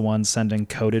Alan was the one sending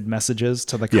coded messages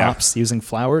to the cops using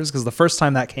flowers, because the first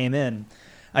time that came in,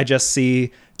 I just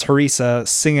see Teresa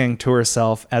singing to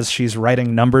herself as she's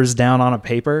writing numbers down on a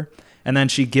paper, and then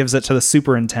she gives it to the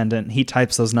superintendent. He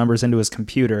types those numbers into his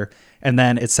computer, and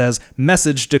then it says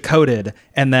message decoded,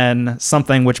 and then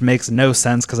something which makes no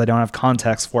sense because I don't have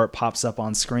context for it pops up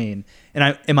on screen.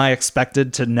 And am I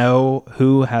expected to know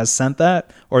who has sent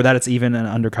that, or that it's even an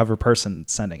undercover person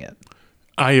sending it?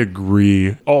 I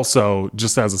agree. Also,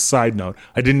 just as a side note,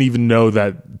 I didn't even know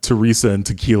that Teresa and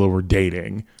Tequila were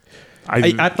dating.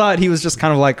 I thought he was just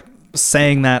kind of like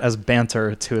saying that as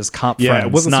banter to his cop friends.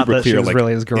 It wasn't not super that clear. She was like,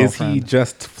 really his girlfriend. is he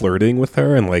just flirting with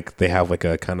her and like they have like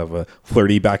a kind of a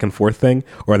flirty back and forth thing,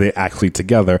 or are they actually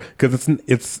together? Because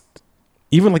it's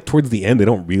even like towards the end, they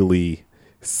don't really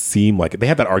seem like it. They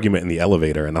had that argument in the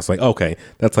elevator, and I was like, okay,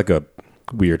 that's like a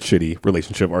weird, shitty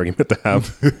relationship argument to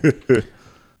have.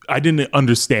 I didn't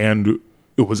understand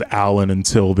it was Alan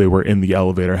until they were in the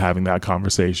elevator having that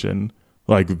conversation.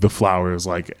 Like the flowers,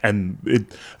 like, and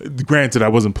it, granted, I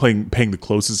wasn't paying the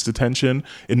closest attention.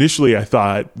 Initially, I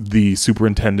thought the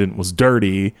superintendent was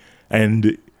dirty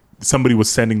and somebody was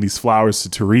sending these flowers to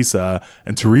Teresa,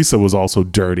 and Teresa was also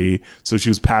dirty. So she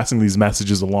was passing these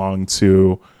messages along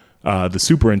to the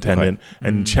superintendent,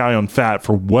 and Chow Yun-fat,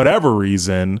 for whatever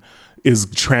reason, is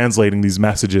translating these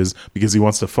messages because he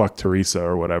wants to fuck Teresa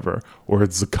or whatever, or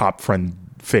it's a cop friend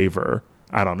favor.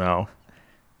 I don't know.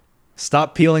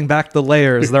 Stop peeling back the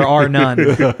layers. There are none.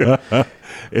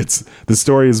 It's the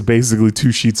story is basically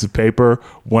two sheets of paper.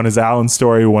 One is Alan's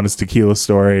story, one is Tequila's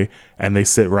story, and they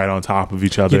sit right on top of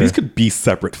each other. Yeah, these could be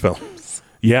separate films.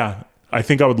 Yeah, I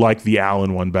think I would like the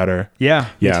Alan one better. Yeah,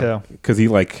 me too. Because he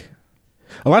like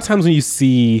a lot of times when you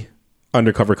see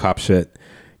undercover cop shit,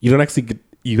 you don't actually get,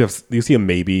 you see him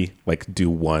maybe like do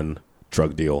one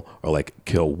drug deal or like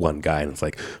kill one guy, and it's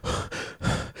like, oh,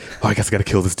 I guess I gotta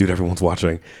kill this dude everyone's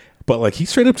watching. But like he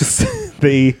straight up just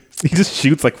he just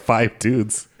shoots like 5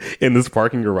 dudes in this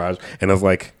parking garage, and I was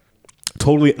like,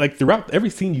 totally, like throughout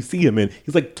every scene you see him in,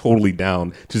 he's like totally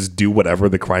down to just do whatever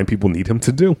the crime people need him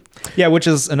to do. Yeah, which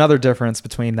is another difference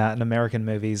between that and American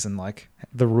movies and like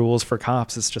the rules for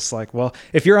cops. It's just like, well,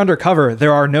 if you're undercover,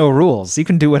 there are no rules. You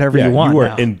can do whatever you want. You are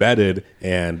now. embedded,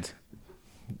 and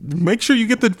make sure you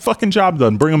get the fucking job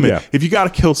done. Bring them in. If you got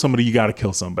to kill somebody, you got to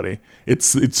kill somebody.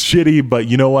 It's shitty, but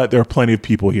you know what? There are plenty of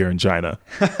people here in China.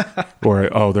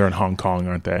 Or, they're in Hong Kong,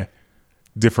 aren't they?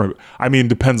 Different. I mean,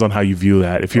 depends on how you view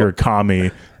that. If you're a commie,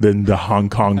 then the Hong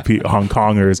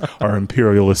Kongers are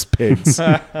imperialist pigs.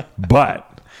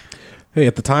 But hey,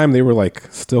 at the time they were like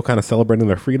still kind of celebrating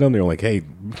their freedom. They were like, hey,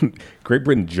 Great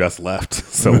Britain just left,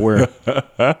 so we're...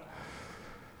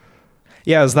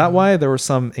 Yeah, is that why there were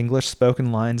some English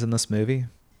spoken lines in this movie?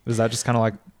 Was that just kind of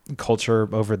like culture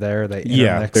over there? They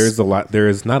there's a lot. There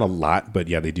is not a lot, but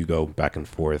yeah, they do go back and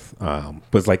forth. But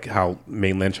it's like how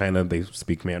mainland China, they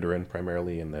speak Mandarin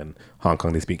primarily, and then Hong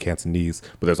Kong, they speak Cantonese.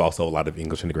 But there's also a lot of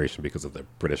English integration because of the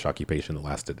British occupation that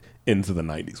lasted into the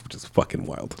 90s, which is fucking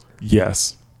wild.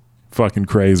 yes, fucking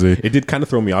crazy. It did kind of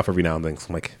throw me off every now and then. So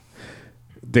I'm like,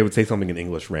 they would say something in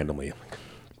English randomly. I'm like,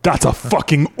 that's a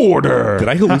fucking order. did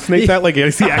I hallucinate that? Like,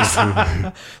 is he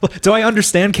actually... Do I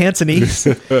understand Cantonese?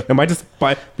 Am I just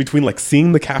between like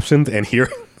seeing the captions and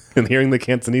hearing the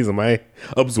Cantonese, am I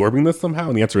absorbing this somehow?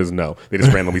 And the answer is no. They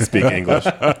just randomly speak English.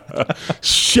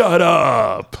 Shut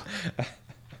up.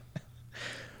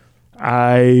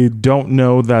 I don't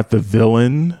know that the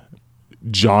villain,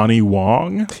 Johnny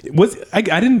Wong, I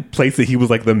didn't place that he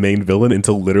was like the main villain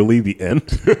until literally the end.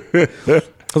 I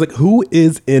was like, who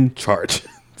is in charge?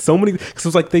 So many, because it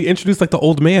was like they introduced like the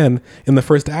old man in the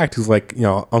first act who's like, you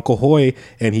know, Uncle Hoy,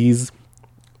 and he's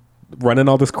running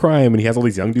all this crime, and he has all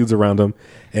these young dudes around him,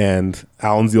 and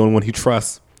Alan's the only one he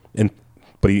trusts.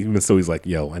 But even so, he's like,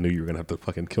 yo, I knew you were gonna have to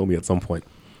fucking kill me at some point.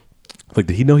 Like,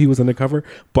 did he know he was undercover?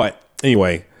 But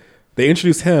anyway, they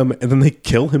introduce him, and then they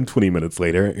kill him 20 minutes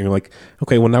later, and you're like,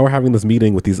 okay, well now we're having this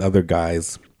meeting with these other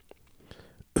guys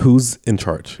who's in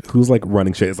charge? Who's like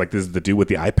running shit? It's like, this is the dude with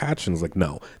the eye patch, and it's like,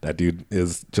 no, that dude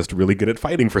is just really good at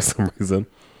fighting for some reason.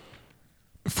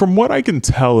 From what I can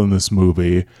tell in this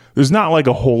movie, there's not like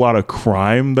a whole lot of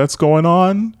crime that's going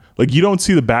on. Like, you don't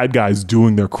see the bad guys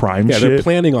doing their crime shit. They're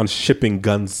planning on shipping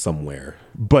guns somewhere.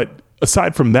 But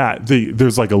aside from that,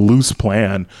 there's like a loose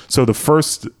plan. So the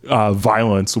first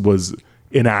violence was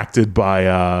enacted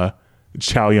by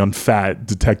Chow Yun-fat,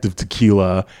 Detective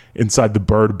Tequila, inside the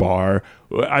Bird Bar.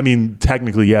 I mean,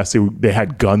 technically, yes, they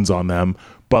had guns on them,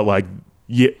 but like,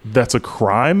 yeah, that's a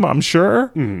crime, I'm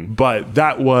sure. But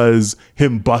that was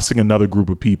him busting another group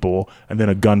of people, and then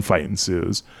a gunfight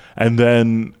ensues. And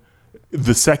then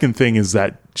the second thing is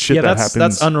that shit that happens.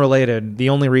 That's unrelated. The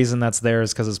only reason that's there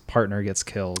is because his partner gets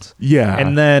killed. Yeah.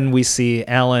 And then we see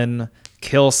Alan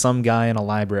kill some guy in a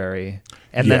library.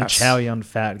 And then Chow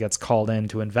Yun-fat gets called in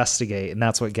to investigate, and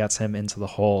that's what gets him into the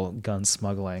whole gun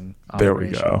smuggling operation. There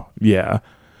we go. Yeah.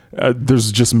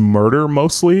 There's just murder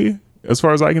mostly, as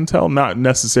far as I can tell, not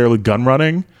necessarily gun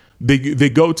running. They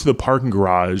go to the parking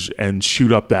garage and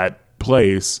shoot up that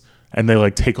place, and they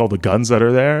like take all the guns that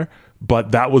are there.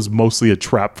 But that was mostly a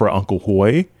trap for Uncle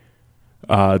Hoy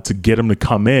to get him to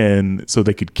come in so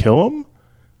they could kill him.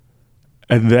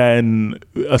 And then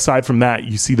aside from that,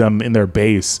 you see them in their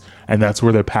base, and that's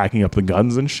where they're packing up the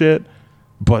guns and shit.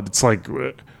 But it's like,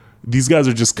 these guys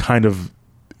are just kind of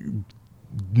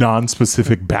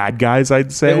non-specific bad guys,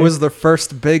 I'd say. It was the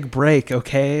first big break,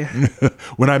 okay?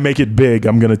 When I make it big,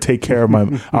 I'm going to take care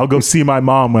of I'll go see my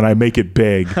mom when I make it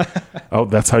big. Oh,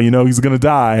 that's how you know he's going to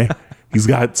die. He's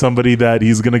got somebody that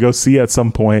he's going to go see at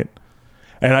some point.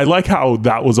 And I like how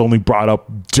that was only brought up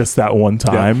just that one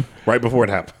time. Yeah, right before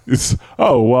it happened.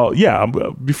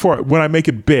 When I make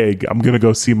it big, I'm going to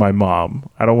go see my mom.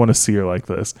 I don't want to see her like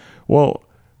this. Well,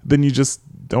 then you just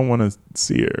don't want to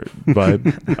see her. But,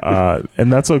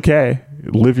 and that's okay.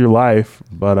 Live your life.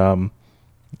 But,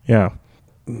 yeah.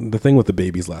 The thing with the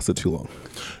babies lasted too long.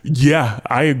 Yeah,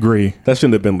 I agree. That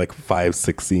shouldn't have been like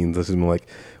 5-6 scenes. That should have been like,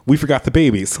 we forgot the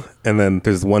babies. And then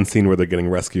there's one scene where they're getting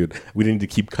rescued. We didn't need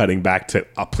to keep cutting back to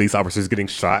police officers getting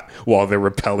shot while they're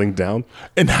rappelling down.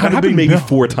 And how that happened maybe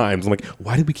 4 times. I'm like,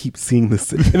 why did we keep seeing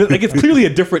this? And like, it's clearly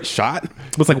a different shot.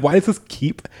 But it's like, why does this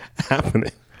keep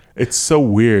happening? It's so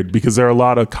weird because there are a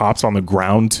lot of cops on the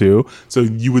ground too. So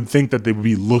you would think that they would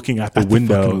be looking at the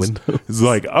windows. It's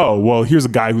like, oh, well, here's a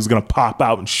guy who's going to pop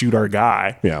out and shoot our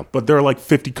guy. Yeah. But there are like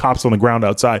 50 cops on the ground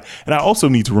outside. And I also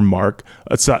need to remark,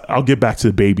 I'll get back to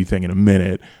the baby thing in a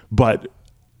minute, but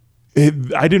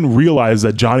I didn't realize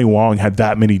that Johnny Wong had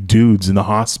that many dudes in the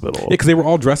hospital. Yeah, because they were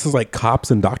all dressed as like cops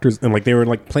and doctors, and like they were in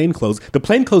like plain clothes. The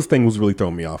plain clothes thing was really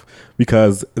throwing me off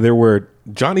because there were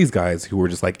Johnny's guys who were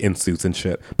just like in suits and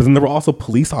shit, but then there were also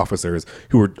police officers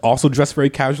who were also dressed very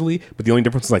casually. But the only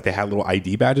difference is like they had little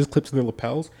ID badges clipped to their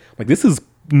lapels. Like, this is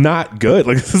not good.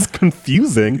 Like, this is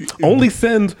confusing. Only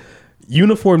send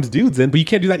uniformed dudes in, but you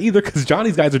can't do that either because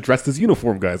Johnny's guys are dressed as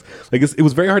uniform guys. Like, it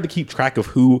was very hard to keep track of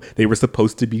who they were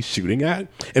supposed to be shooting at.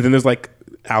 And then there's like,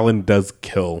 Alan does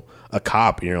kill a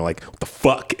cop, and you're like, what the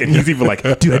fuck? And he's even like,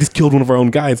 dude, I just killed one of our own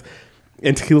guys.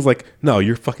 And Tequila's like, no,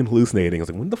 you're fucking hallucinating. I was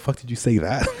like, when the fuck did you say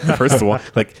that? First of all,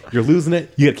 like, you're losing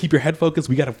it. You gotta keep your head focused.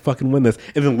 We gotta fucking win this.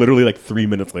 And then literally like 3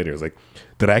 minutes later, it's like,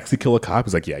 did I actually kill a cop?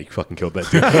 He's like, yeah, you fucking killed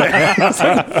that dude. I was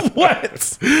like,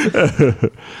 what?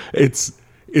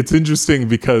 It's interesting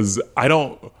because I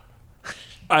don't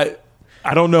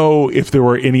know if there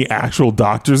were any actual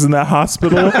doctors in that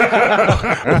hospital. Or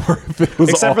if it was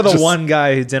Except for the just one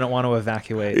guy who didn't want to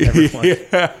evacuate everyone.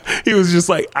 Yeah, he was just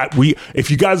like, if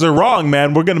you guys are wrong,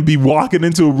 man, we're going to be walking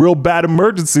into a real bad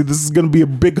emergency. This is going to be a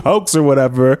big hoax or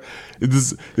whatever.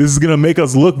 This is going to make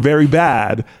us look very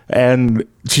bad. And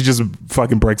she just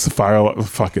fucking breaks the fire.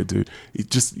 Fuck it, dude.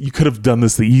 You could have done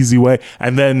this the easy way.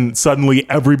 And then suddenly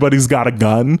everybody's got a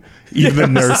gun. Even the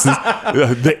nurses,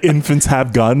 the infants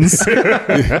have guns.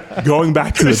 Going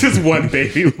back to it's just one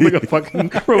baby with like a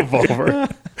fucking revolver.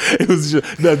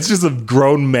 That's just a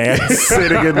grown man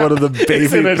sitting in one of the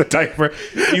babies in a diaper.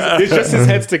 It's just his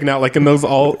head sticking out, like in those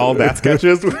all that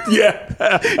sketches.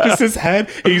 Yeah, just his head,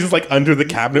 and he's just like under the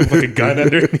cabinet with like a gun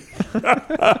underneath.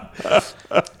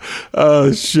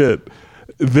 Oh shit.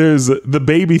 The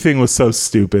baby thing was so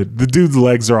stupid. The dude's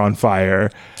legs are on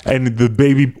fire, and the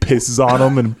baby pisses on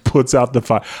him and puts out the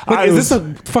fire. Is this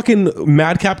a fucking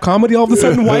madcap comedy all of a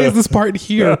sudden? Why is this part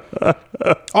here?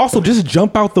 Also, just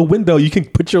jump out the window. You can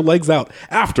put your legs out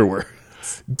afterward.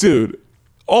 Dude,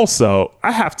 also,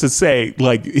 I have to say,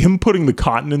 like, him putting the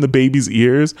cotton in the baby's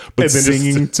ears, but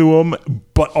singing to him,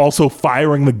 but also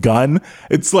firing the gun.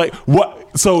 It's like,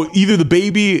 what? So either the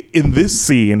baby in this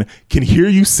scene can hear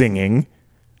you singing,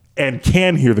 and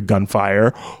can hear the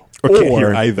gunfire, Or can't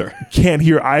hear either. Can't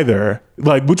hear either.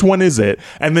 Like, which one is it?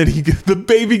 And then the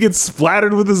baby gets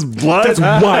splattered with his blood. That's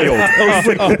wild. I was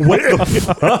like, what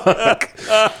the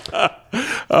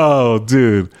fuck? Oh,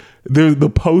 dude. The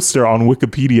poster on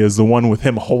Wikipedia is the one with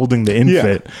him holding the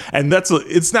infant. Yeah. And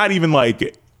it's not even like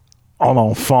en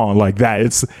enfant like that.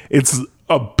 It's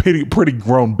a pretty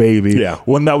grown baby. Yeah.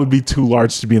 One that would be too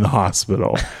large to be in the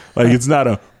hospital. Like, it's not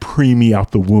a preemie out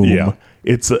the womb. Yeah.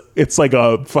 It's like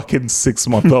a fucking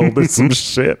 6-month-old or some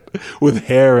shit with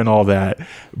hair and all that.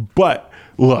 But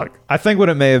look, I think what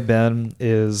it may have been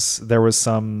is there was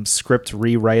some script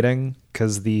rewriting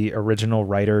because the original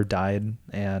writer died,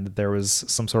 and there was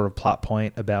some sort of plot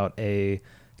point about a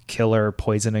killer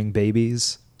poisoning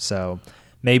babies. So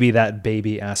maybe that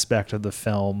baby aspect of the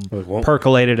film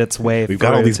percolated its way. We've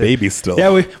got all these babies still.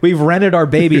 Yeah, we've rented our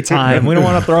baby time. We don't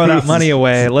want to throw that money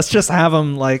away. Let's just have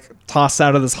them like tossed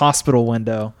out of this hospital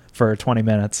window for 20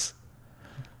 minutes.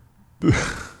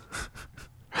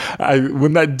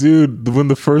 when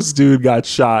the first dude got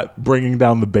shot bringing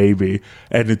down the baby,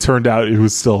 and it turned out it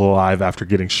was still alive after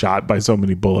getting shot by so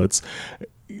many bullets,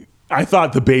 I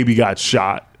thought the baby got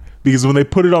shot. Because when they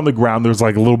put it on the ground, there's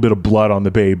like a little bit of blood on the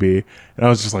baby. And I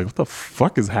was just like, what the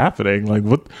fuck is happening? Like,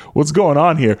 what's going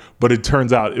on here? But it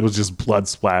turns out it was just blood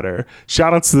splatter.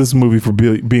 Shout outs to this movie for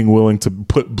being willing to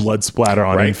put blood splatter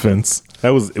on infants.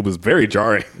 It was very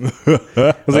jarring.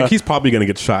 I was like, he's probably going to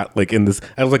get shot like in this.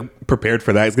 I was like prepared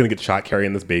for that. He's going to get shot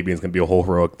carrying this baby, and it's going to be a whole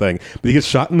heroic thing. But he gets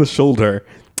shot in the shoulder,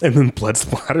 and then blood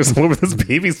splatters all over this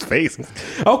baby's face.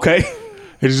 Okay.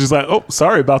 And he's just like, oh,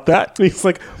 sorry about that. And he's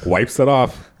like, wipes it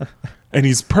off. And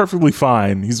he's perfectly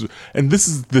fine. And this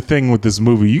is the thing with this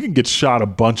movie. You can get shot a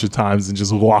bunch of times and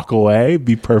just walk away,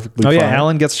 be perfectly fine. Oh, yeah.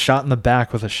 Alan gets shot in the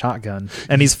back with a shotgun,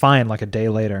 and he's fine like a day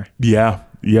later. Yeah.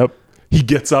 Yep. He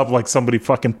gets up like somebody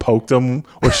fucking poked him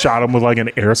or shot him with like an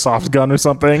airsoft gun or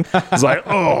something. He's like,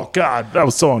 oh, God, that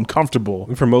was so uncomfortable.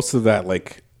 And for most of that,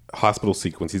 like, hospital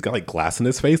sequence, he's got like glass in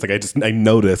his face. Like I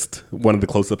noticed one of the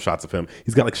close-up shots of him.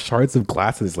 He's got like shards of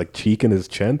glass in his like cheek and his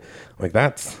chin. Like,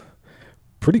 that's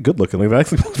pretty good looking. Like, that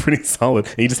actually looks pretty solid.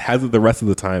 And he just has it the rest of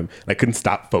the time. I couldn't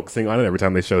stop focusing on it every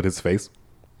time they showed his face.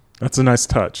 That's a nice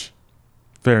touch.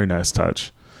 Very nice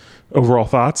touch. Overall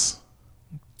thoughts?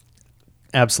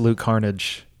 Absolute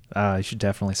carnage. You should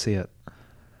definitely see it.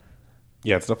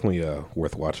 Yeah, it's definitely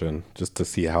worth watching just to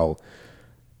see how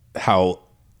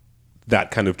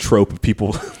that kind of trope of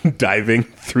people diving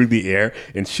through the air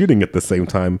and shooting at the same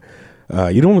time.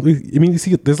 You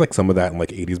see, there's like some of that in like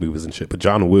 80s movies and shit, but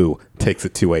John Woo takes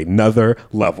it to another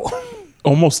level.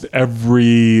 Almost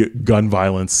every gun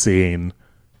violence scene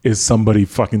is somebody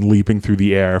fucking leaping through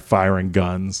the air, firing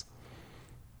guns.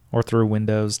 Or through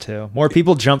windows, too. More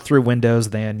people jump through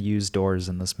windows than use doors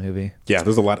in this movie. Yeah,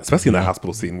 there's a lot, especially in that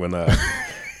hospital scene when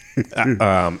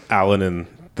Alan and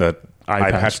the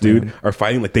eye patch dude are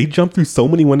fighting. Like, they jump through so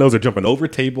many windows, they're jumping over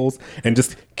tables and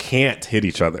just can't hit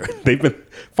each other. They've been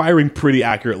firing pretty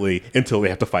accurately until they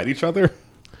have to fight each other,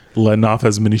 letting off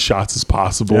as many shots as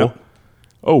possible. Yep.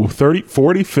 Oh, 30,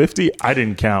 40, 50? I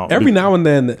didn't count. Every now and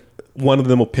then one of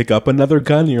them will pick up another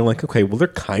gun and you're like, okay, well, they're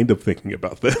kind of thinking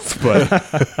about this, but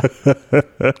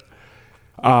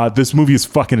this movie is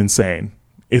fucking insane.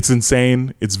 It's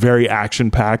insane. It's very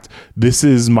action packed. This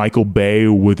is Michael Bay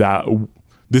with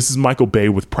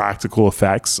practical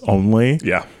effects only.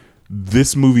 yeah.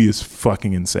 This movie is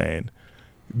fucking insane.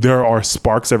 There are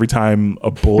sparks every time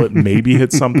a bullet maybe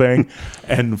hits something.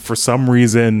 And for some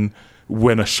reason,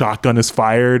 when a shotgun is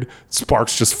fired,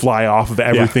 sparks just fly off of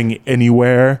everything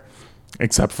anywhere,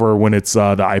 except for when it's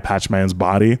the eye patch man's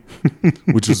body,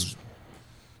 which is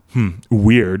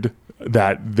weird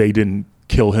that they didn't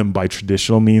kill him by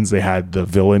traditional means. They had the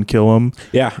villain kill him.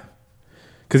 Yeah.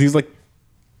 Because he's like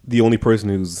the only person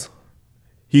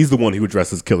he's the one who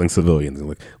addresses killing civilians. And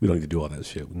like, we don't need to do all that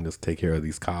shit. We can just take care of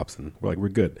these cops. And we're like, we're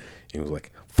good. And he was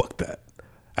like, fuck that.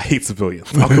 I hate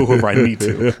civilians. I'll go wherever I need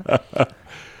to.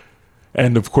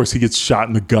 And of course, he gets shot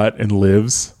in the gut and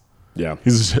lives. Yeah.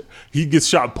 He gets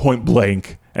shot point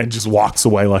blank and just walks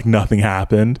away like nothing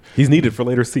happened. He's needed for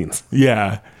later scenes.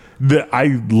 Yeah.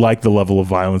 I like the level of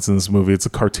violence in this movie. It's a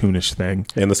cartoonish thing.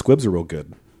 And the squibs are real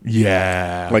good.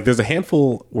 Yeah. Like, there's a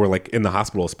handful where, like, in the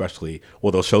hospital especially,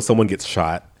 where they'll show someone gets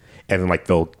shot and then, like,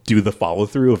 they'll do the follow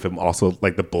through of him also,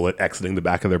 like, the bullet exiting the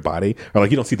back of their body. Or, like,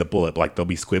 you don't see the bullet, but, like, there'll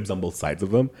be squibs on both sides of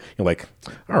them. You're like,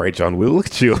 all right, John Woo, look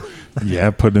at you.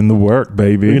 Yeah, put in the work,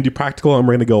 baby. We're going to do practical and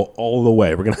we're going to go all the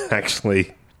way. We're going to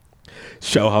actually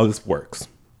show how this works.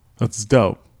 That's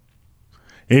dope.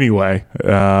 Anyway,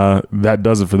 that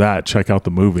does it for that. Check out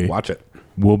the movie. Watch it.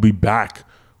 We'll be back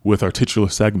with our titular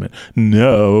segment,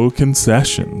 No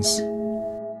Concessions.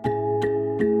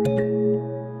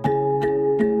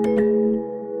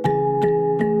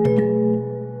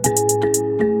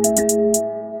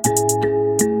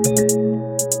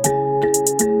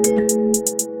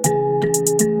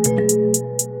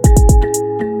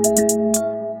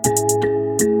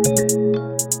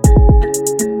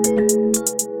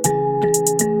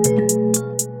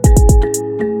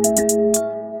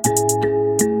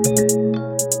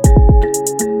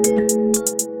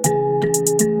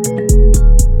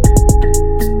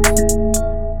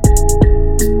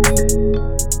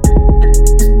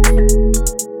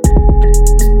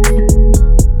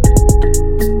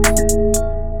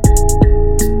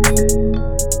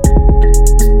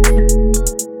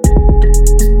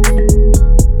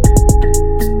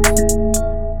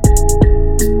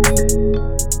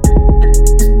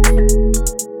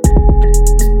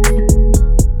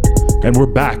 And we're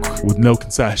back with No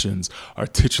Concessions, our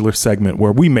titular segment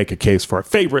where we make a case for our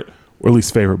favorite or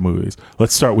least favorite movies.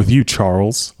 Let's start with you,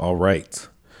 Charles. All right.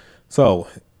 So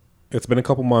it's been a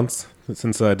couple months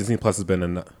since Disney Plus has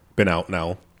been out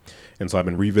now. And so I've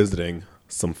been revisiting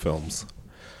some films,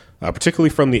 particularly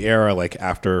from the era like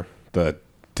after the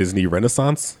Disney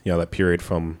Renaissance, that period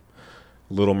from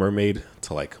Little Mermaid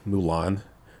to like Mulan,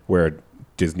 where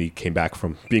Disney came back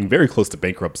from being very close to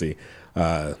bankruptcy.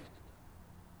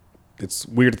 It's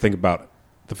weird to think about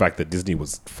the fact that Disney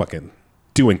was fucking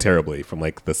doing terribly from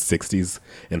like the 60s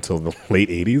until the late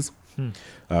 80s.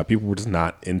 People were just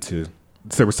not into.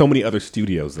 There were so many other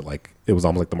studios that like it was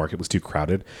almost like the market was too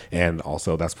crowded, and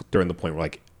also that's during the point where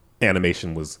like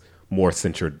animation was more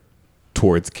centered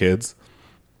towards kids.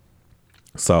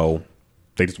 So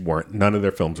they just weren't. None of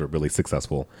their films were really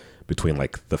successful between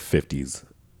like the 50s,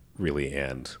 really,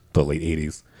 and the late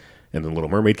 80s. And then Little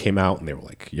Mermaid came out, and they were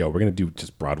like, yo, we're going to do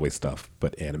just Broadway stuff,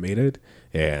 but animated.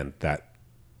 And that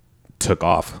took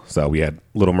off. So we had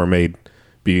Little Mermaid,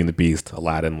 Beauty and the Beast,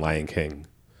 Aladdin, Lion King.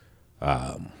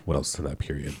 What else in that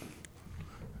period?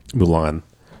 Mulan.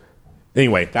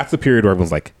 Anyway, that's the period where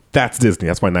everyone's like, that's Disney.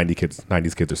 That's why 90s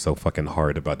kids are so fucking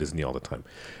hard about Disney all the time.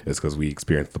 It's because we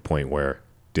experienced the point where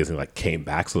Disney like came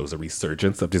back. So there was a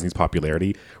resurgence of Disney's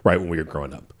popularity right when we were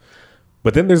growing up.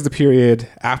 But then there's the period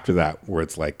after that where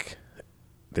it's like,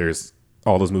 there's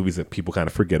all those movies that people kind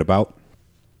of forget about,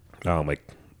 like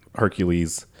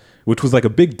Hercules, which was like a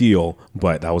big deal,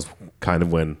 but that was kind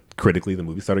of when critically the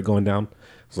movie started going down.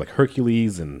 It was like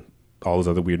Hercules and all those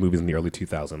other weird movies in the early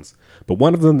 2000s. But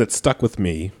one of them that stuck with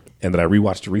me and that I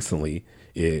rewatched recently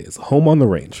is Home on the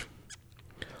Range.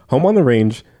 Home on the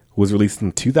Range was released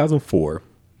in 2004.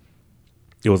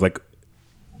 It was like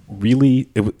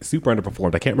it was super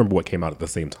underperformed. I can't remember what came out at the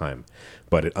same time,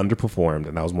 but it underperformed,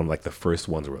 and that was one of like the first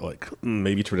ones where like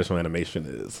maybe traditional animation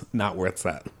is not where it's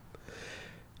at.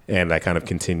 And I kind of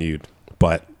continued,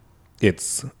 but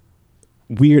it's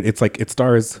weird. It's like it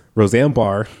stars Roseanne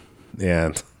Barr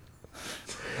and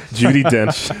Judi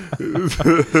Dench,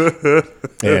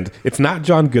 and it's not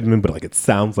John Goodman, but like it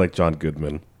sounds like John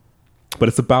Goodman. But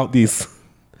it's about this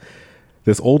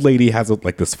old lady has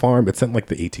like this farm. It's set in like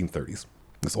the 1830s.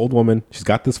 This old woman, she's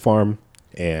got this farm,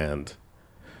 and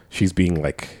she's being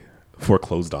like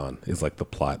foreclosed on is like the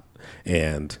plot.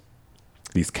 And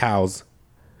these cows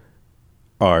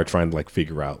are trying to like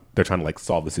they're trying to like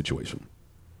solve the situation.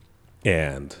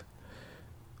 And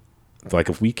like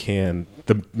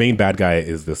the main bad guy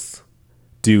is this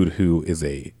dude who is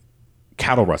a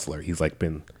cattle rustler.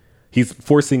 He's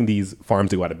forcing these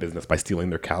farms to go out of business by stealing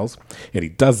their cows. And he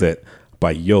does it by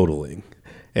yodeling.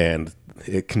 And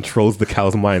it controls the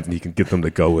cows' minds, and he can get them to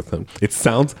go with him. It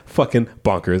sounds fucking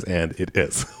bonkers, and it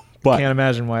is. But can't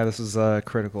imagine why this is a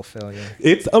critical failure.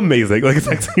 It's amazing. Like, it's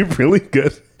actually really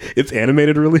good. It's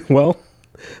animated really well.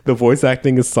 The voice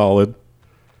acting is solid.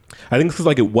 I think this is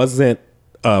like it wasn't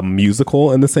a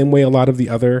musical in the same way a lot of the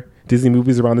other Disney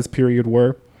movies around this period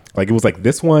were. Like, it was like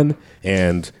this one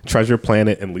and Treasure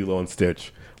Planet and Lilo and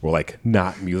Stitch were like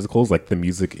not musicals. Like, the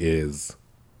music is,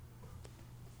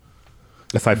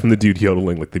 aside from the dude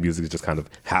yodeling, like the music is just kind of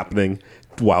happening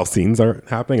while scenes are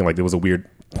happening. And like there was a weird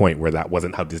point where that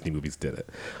wasn't how Disney movies did it.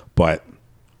 But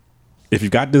if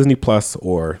you've got Disney Plus,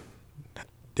 or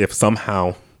if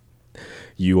somehow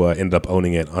you end up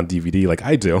owning it on DVD like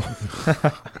I do,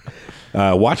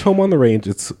 watch Home on the Range.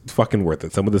 It's fucking worth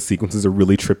it. Some of the sequences are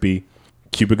really trippy.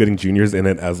 Cuba Gooding Jr. is in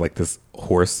it as like this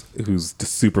horse who's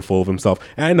just super full of himself.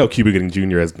 And I know Cuba Gooding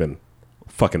Jr. has been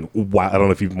fucking wild. I don't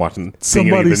know if you've been watching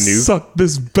Somebody the news. Suck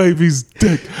this baby's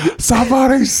dick.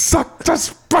 Somebody suck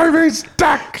this baby's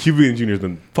dick. Cuba Gooding Jr. has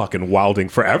been fucking wilding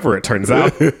forever, it turns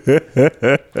out.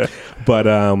 But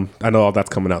I know all that's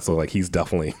coming out, so like he's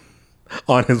definitely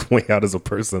on his way out as a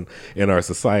person in our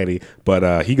society.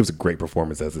 But he gives a great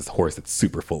performance as this horse that's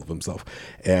super full of himself.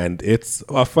 And it's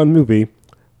a fun movie.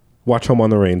 Watch Home on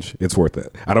the Range. It's worth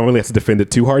it. I don't really have to defend it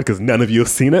too hard because none of you have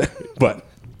seen it. But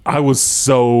I was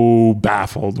so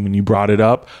baffled when you brought it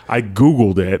up. I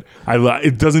Googled it.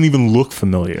 It doesn't even look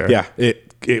familiar. yeah,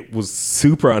 it was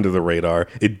super under the radar.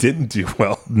 It didn't do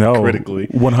well critically.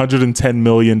 $110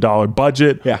 million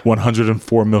budget, Yeah.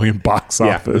 $104 million box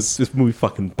office. This movie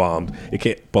fucking bombed. It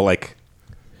can't, but like,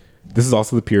 this is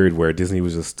also the period where Disney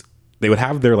was just, they would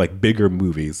have their like bigger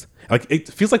movies. Like, it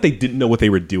feels like they didn't know what they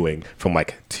were doing from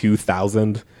like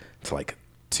 2000 to like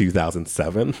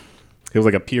 2007. It was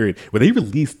like a period where they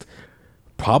released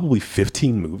probably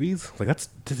 15 movies. Like, that's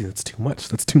Disney, that's too much.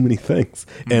 That's too many things.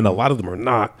 And a lot of them are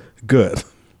not good.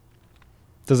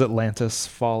 Does Atlantis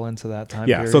fall into that time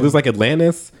Yeah, period? so there's like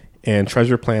Atlantis and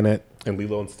Treasure Planet and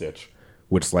Lilo and Stitch,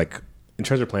 which like, and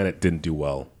Treasure Planet didn't do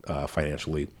well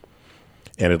financially,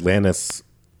 and Atlantis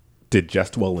did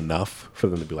just well enough for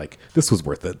them to be like, this was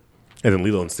worth it, and then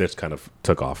Lilo and Stitch kind of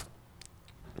took off.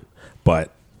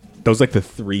 But those like the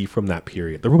three from that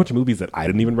period. There were a bunch of movies that I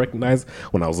didn't even recognize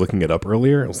when I was looking it up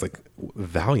earlier. I was like,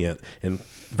 Valiant, and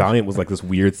Valiant was like this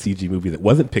weird CG movie that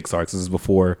wasn't Pixar, because this was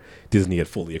before Disney had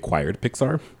fully acquired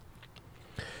Pixar.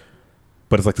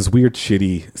 But it's like this weird,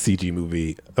 shitty CG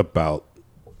movie about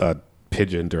a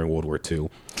pigeon during World War II.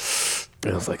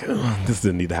 And I was like, oh, this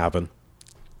didn't need to happen.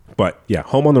 But yeah,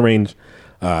 Home on the Range,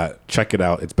 check it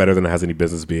out. It's better than it has any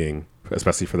business being,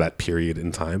 especially for that period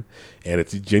in time. And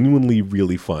it's genuinely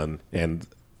really fun. And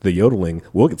the yodeling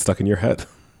will get stuck in your head.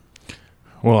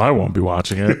 Well, I won't be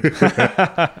watching it.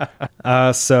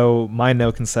 So my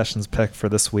no concessions pick for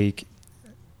this week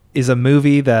is a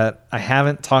movie that I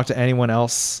haven't talked to anyone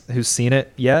else who's seen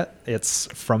it yet. It's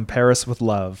From Paris with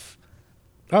Love.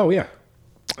 Oh, yeah.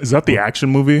 Is that the action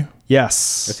movie?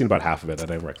 Yes. I've seen about half of it. I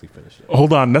never actually finished it.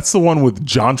 Hold on. That's the one with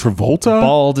John Travolta?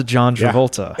 Bald John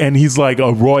Travolta. And he's like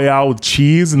a Royale with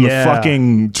cheese in Yeah. the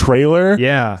fucking trailer?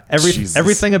 Yeah. Jesus.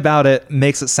 Everything about it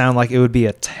makes it sound like it would be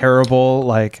a terrible,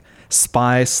 like,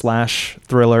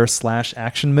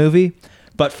 spy/thriller/action movie.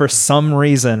 But for some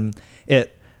reason,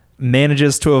 it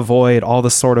manages to avoid all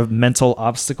the sort of mental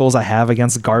obstacles I have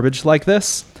against garbage like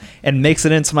this and makes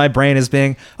it into my brain as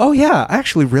being, oh yeah, I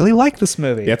actually really like this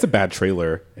movie. Yeah, it's a bad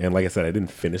trailer. And like I said, I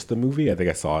didn't finish the movie. I think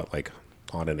I saw it like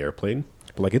on an airplane.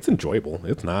 But like, it's enjoyable.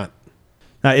 It's not.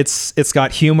 It's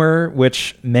got humor,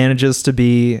 which manages to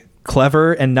be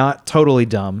clever and not totally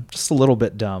dumb, just a little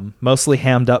bit dumb, mostly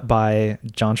hammed up by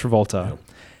John Travolta. Yeah.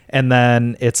 And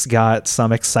then it's got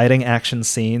some exciting action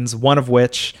scenes, one of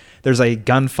which there's a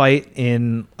gunfight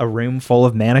in a room full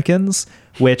of mannequins,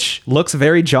 which looks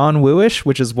very John Woo-ish,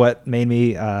 which is what made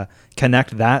me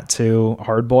connect that to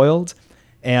Hard Boiled.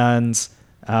 And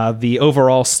the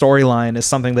overall storyline is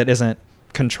something that isn't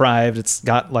contrived. It's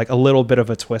got like a little bit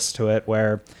of a twist to it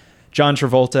where John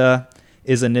Travolta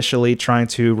is initially trying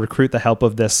to recruit the help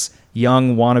of this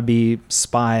young wannabe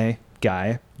spy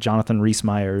guy, Jonathan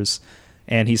Rhys-Meyers.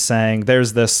 And he's saying,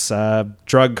 there's this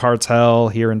drug cartel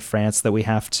here in France that we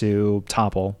have to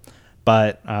topple.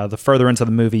 But the further into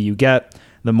the movie you get,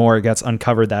 the more it gets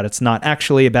uncovered that it's not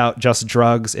actually about just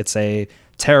drugs. It's a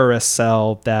terrorist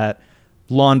cell that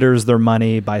launders their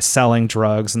money by selling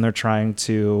drugs. And they're trying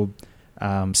to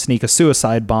sneak a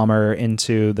suicide bomber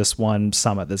into this one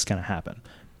summit that's going to happen.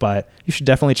 But you should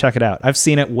definitely check it out. I've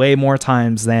seen it way more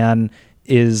times than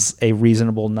is a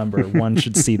reasonable number. One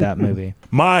should see that movie.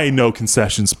 My no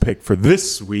concessions pick for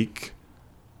this week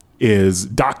is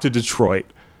Dr. Detroit,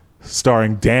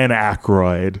 starring Dan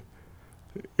Aykroyd.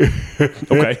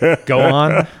 Okay. Go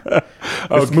on.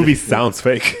 This movie sounds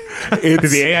fake. Did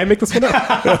the AI make this one up?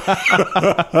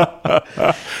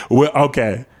 Well,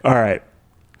 okay. All right.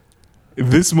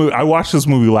 This movie, I watched this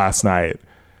movie last night,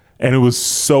 and it was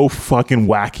so fucking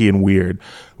wacky and weird.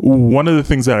 One of the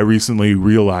things that I recently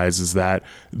realized is that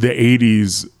the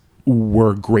 80s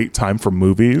were a great time for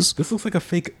movies. This looks like a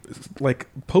fake, like,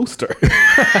 poster.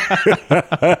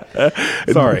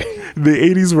 Sorry. The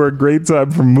 80s were a great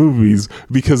time for movies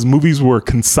because movies were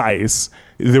concise.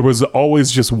 There was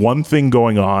always just one thing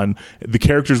going on. The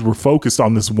characters were focused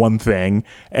on this one thing,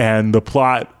 and the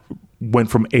plot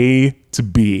went from A to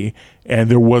B,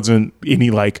 and there wasn't any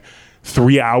like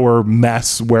 3-hour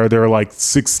mess where there are like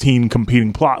 16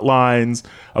 competing plot lines,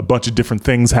 a bunch of different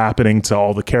things happening to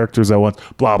all the characters at once,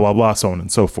 blah, blah, blah, so on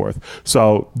and so forth.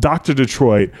 So Dr.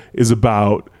 Detroit is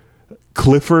about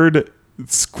Clifford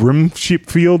Skridlow.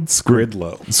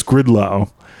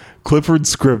 Clifford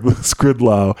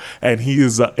Skridlow, and he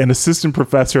is an assistant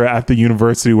professor at the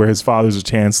university where his father's a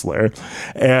chancellor.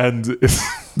 And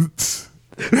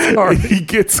He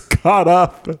gets caught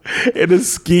up in a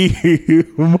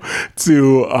scheme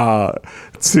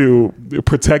to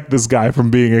protect this guy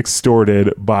from being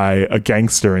extorted by a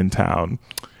gangster in town.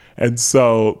 And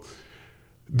so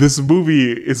this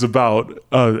movie is about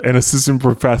an assistant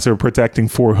professor protecting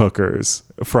 4 hookers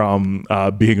from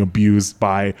being abused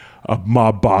by a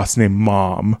mob boss named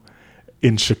Mom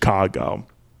in Chicago.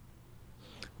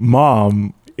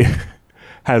 Mom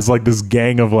has like this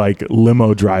gang of like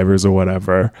limo drivers or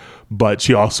whatever, but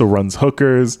she also runs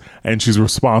hookers and she's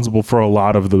responsible for a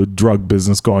lot of the drug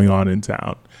business going on in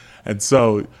town. And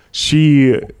so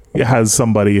she has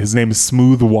somebody, his name is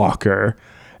Smooth Walker.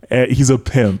 He's a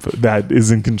pimp that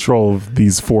is in control of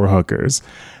these 4 hookers.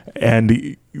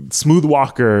 And Smooth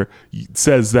Walker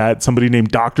says that somebody named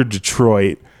Dr.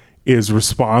 Detroit is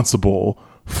responsible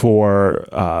for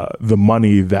the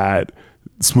money that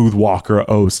Smooth Walker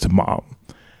owes to Mom.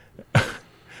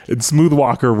 And Smooth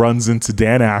Walker runs into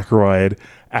Dan Aykroyd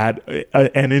at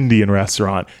an Indian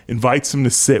restaurant, invites him to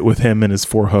sit with him and his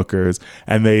 4 hookers,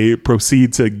 and they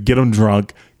proceed to get him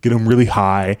drunk, get him really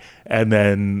high, and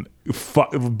then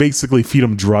basically feed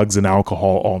him drugs and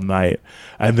alcohol all night.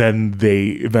 And then they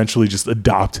eventually just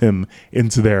adopt him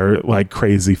into their like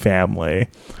crazy family.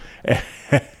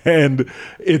 And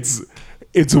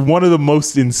it's one of the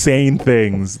most insane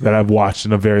things that I've watched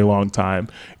in a very long time.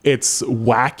 It's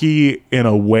wacky in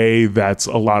a way that's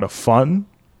a lot of fun,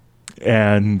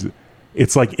 and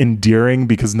it's like endearing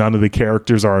because none of the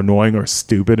characters are annoying or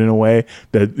stupid in a way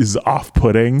that is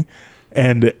off-putting.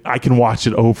 And I can watch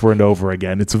it over and over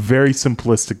again. It's a very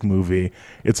simplistic movie.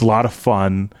 It's a lot of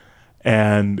fun,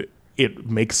 and it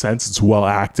makes sense. It's well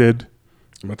acted.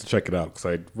 I'm about to check it out because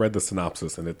I read the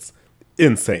synopsis and it's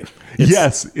insane.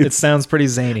 It sounds pretty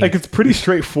zany. Like it's pretty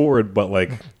straightforward, but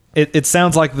like it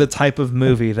sounds like the type of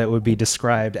movie that would be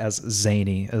described as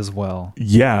zany as well.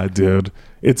 Yeah, dude.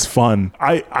 It's fun.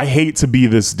 I hate to be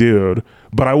this dude,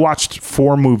 but I watched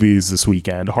 4 movies this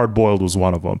weekend. Hard Boiled was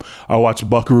one of them. I watched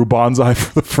Buckaroo Banzai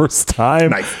for the first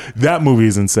time. Nice. That movie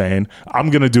is insane.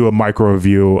 I'm going to do a micro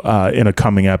review in a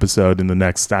coming episode in the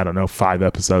next, 5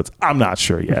 episodes. I'm not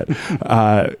sure yet.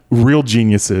 Real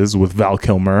Geniuses with Val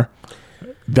Kilmer.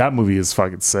 That movie is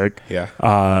fucking sick.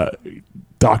 Yeah.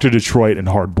 Dr. Detroit and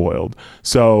Hard Boiled.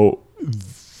 So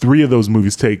 3 of those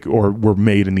movies were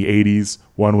made in the 80s.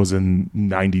 One was in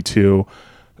 92.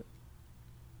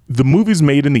 The movies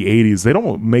made in the 80s, they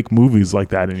don't make movies like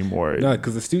that anymore. No,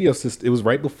 because the studio system, it was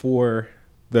right before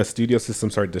the studio system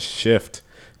started to shift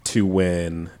to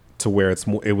where it's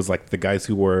more, it was like the guys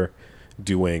who were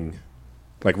doing,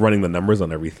 like running the numbers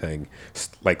on everything,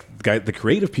 like the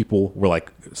creative people were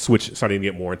like starting to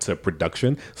get more into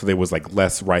production. So there was like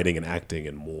less writing and acting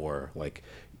and more like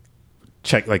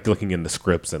looking into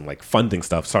scripts and like funding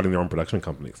stuff, starting their own production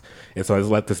companies. And so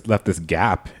I just left this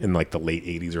gap in like the late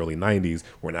 80s, early 90s,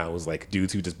 where now it was like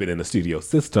dudes who just been in the studio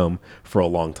system for a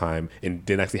long time and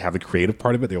didn't actually have the creative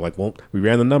part of it. They were like, well, we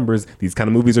ran the numbers. These kind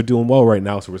of movies are doing well right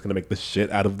now, so we're just going to make the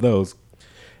shit out of those.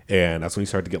 And that's when you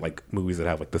start to get like movies that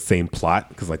have like the same plot,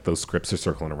 because like those scripts are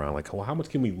circling around like, well, how much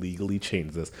can we legally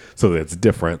change this so that it's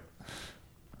different?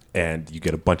 And you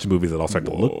get a bunch of movies that all start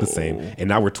to look the same. And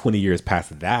now we're 20 years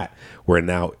past that, where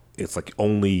now it's like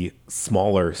only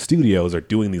smaller studios are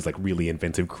doing these like really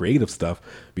inventive creative stuff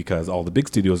because all the big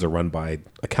studios are run by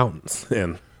accountants.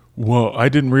 And well, I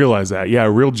didn't realize that. Yeah,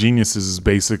 Real Geniuses is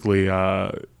basically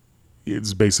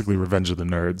Revenge of the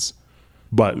Nerds,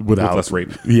 but with less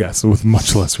rape. Yes, with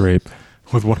much less rape,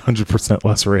 with 100%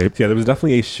 less rape. Yeah, there was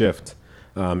definitely a shift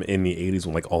in the 80s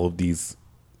when like all of these,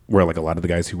 where like a lot of the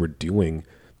guys who were doing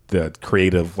the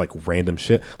creative like random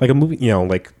shit, like a movie,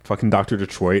 like fucking Dr.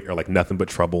 Detroit or like Nothing But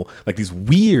Trouble, like these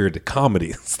weird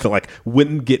comedies that like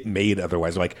wouldn't get made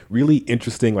otherwise, or like really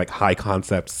interesting like high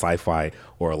concept sci-fi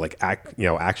or like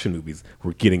action movies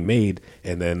were getting made.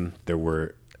 And then there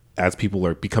were, as people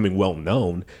are becoming well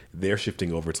known, they're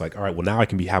shifting over to like, all right, well now I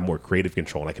can have more creative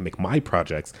control and I can make my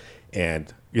projects,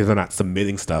 and they're not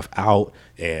submitting stuff out,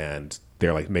 and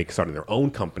they're like starting their own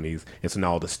companies. And so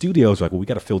now all the studios are like, well, we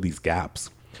got to fill these gaps.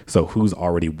 So who's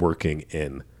already working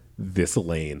in this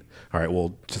lane? All right,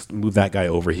 well, just move that guy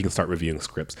over. He can start reviewing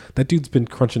scripts. That dude's been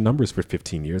crunching numbers for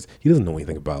 15 years. He doesn't know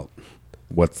anything about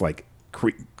what's like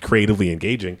creatively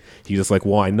engaging. He's just like,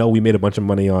 well, I know we made a bunch of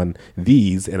money on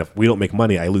these, and if we don't make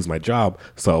money, I lose my job.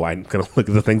 So I'm going to look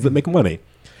at the things that make money.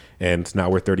 And now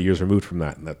we're 30 years removed from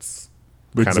that, and that's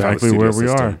exactly kind of where we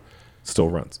are. Still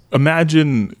runs.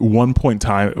 Imagine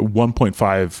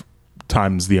 1.5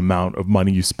 times the amount of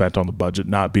money you spent on the budget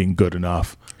not being good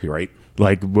enough You're right.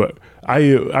 Like, I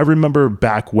remember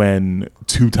back when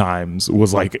Two Times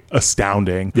was like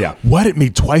astounding. Yeah. What, it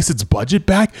made twice its budget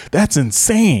back? That's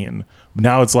insane.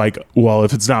 Now it's like, well,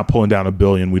 if it's not pulling down $1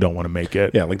 billion, we don't want to make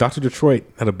it. Yeah, like Dr. Detroit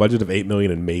had a budget of $8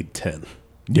 million and made 10.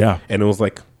 Yeah. And it was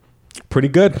like pretty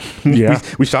good. Yeah.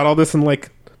 we shot all this in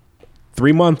like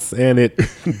 3 months and it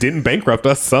didn't bankrupt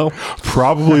us. So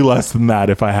Probably less than that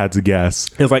if I had to guess.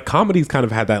 it's like comedies kind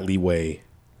of had that leeway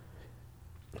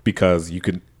because you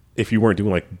could, if you weren't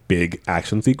doing like big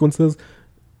action sequences,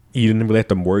 you didn't really have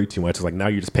to worry too much. It's like now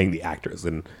you're just paying the actors.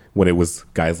 And when it was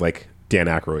guys like Dan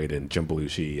Aykroyd and Jim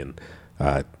Belushi and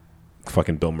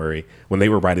fucking Bill Murray, when they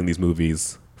were writing these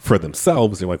movies for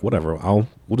themselves, they're like, whatever,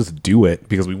 we'll just do it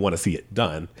because we want to see it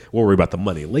done. We'll worry about the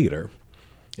money later.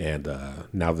 And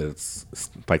now that it's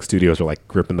like studios are like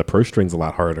gripping the purse strings a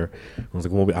lot harder, I was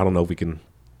like, well, I don't know if we can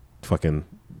fucking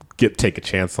take a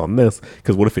chance on this,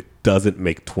 because what if it doesn't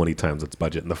make 20 times its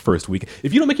budget in the first week?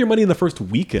 If you don't make your money in the first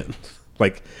weekend,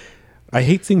 like, I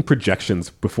hate seeing projections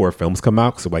before films come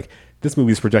out. So like, this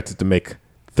movie is projected to make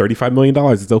 $35 million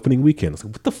its opening weekend. It's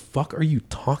like, what the fuck are you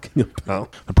talking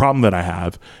about? The problem that I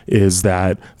have is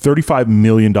that $35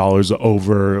 million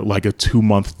over like a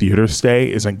 2-month theater stay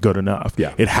isn't good enough.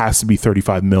 Yeah. It has to be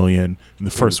 $35 million in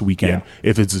the first weekend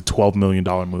if it's a $12 million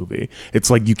movie. It's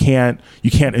like you can't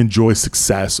enjoy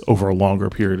success over a longer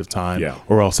period of time,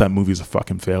 or else that movie's a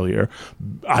fucking failure.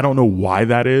 I don't know why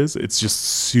that is. It's just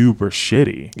super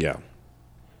shitty. Yeah.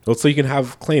 Well, so you can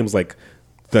have claims like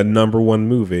the #1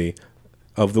 movie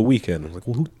of the weekend. I'm like,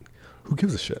 well, who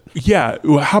gives a shit? Yeah.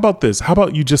 How about this? How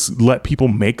about you just let people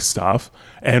make stuff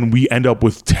and we end up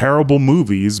with terrible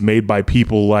movies made by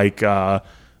people like that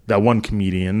one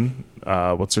comedian.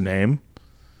 What's her name?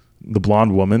 The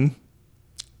blonde woman.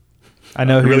 I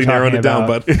know who Really you're narrowed talking it down,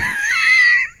 about. but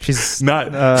She's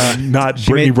not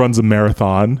Brittany runs a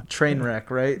marathon. Trainwreck,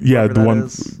 right? Yeah, Whatever the one.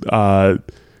 is.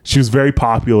 She was very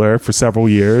popular for several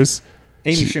years.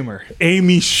 Amy Schumer.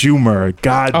 Amy Schumer.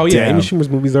 God oh yeah, damn. Amy Schumer's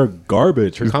movies are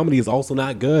garbage. Her comedy is also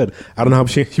not good. I don't know how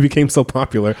she became so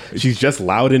popular. She's just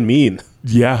loud and mean.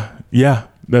 Yeah,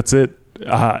 that's it.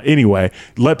 Anyway,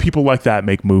 let people like that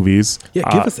make movies. Yeah,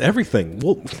 give us everything.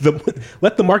 Well,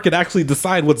 let the market actually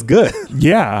decide what's good.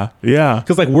 Yeah.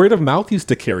 Because like word of mouth used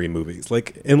to carry movies,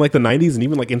 like in like the 90s and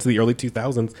even like into the early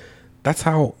 2000s. That's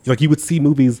how like you would see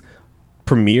movies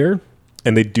premiere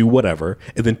and they'd do whatever,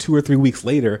 and then 2 or 3 weeks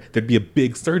later there'd be a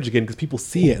big surge again because people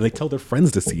see it and they tell their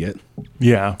friends to see it.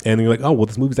 Yeah. And you're like, oh well,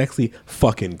 this movie's actually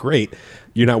fucking great.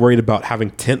 You're not worried about having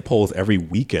tent poles every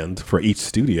weekend for each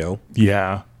studio.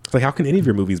 Yeah. It's like, how can any of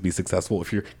your movies be successful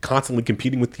if you're constantly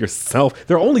competing with yourself?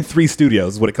 There are only 3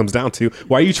 studios, is what it comes down to.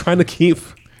 Why are you trying to keep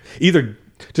either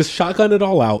just shotgun it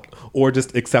all out or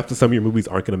just accept that some of your movies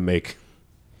aren't going to make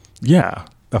Yeah.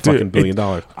 a fucking $1 billion?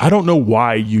 I don't know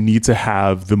why you need to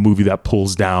have the movie that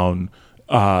pulls down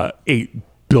 8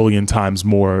 billion times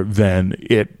more than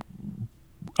it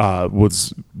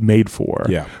was made for.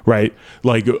 Yeah. Right.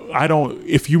 Like,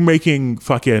 if you're making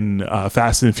fucking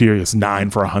Fast and Furious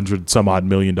 9 for $100 some odd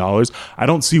million, I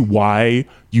don't see why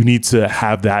you need to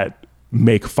have that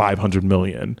make 500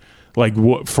 million. Like,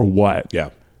 what for what?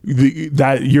 Yeah.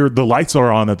 The lights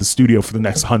are on at the studio for the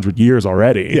next 100 years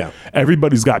already. Yeah.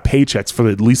 Everybody's got paychecks for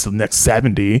at least the next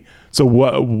 70. So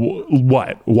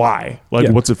what? Why? Like,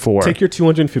 Yeah. what's it for? Take your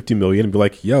 $250 million and be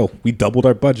like, yo, we doubled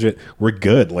our budget. We're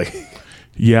good. Like,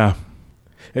 yeah.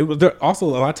 there also a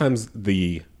lot of times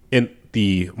the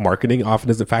marketing often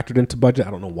isn't factored into budget.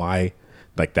 I don't know why.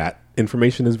 Like that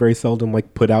information is very seldom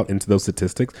like put out into those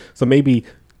statistics. So maybe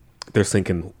they're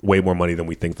sinking way more money than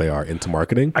we think they are into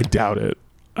marketing. I doubt it.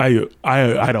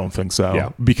 I don't think so.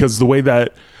 Yeah. Because the way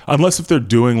that, unless if they're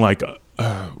doing like,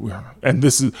 and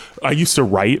this is, I used to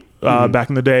write back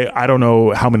in the day. I don't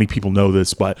know how many people know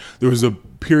this, but there was a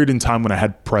period in time when I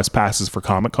had press passes for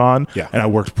Comic-Con, and I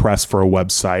worked press for a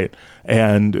website,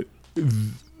 and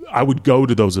I would go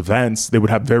to those events. They would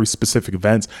have very specific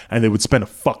events, and they would spend a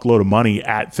fuckload of money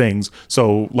at things.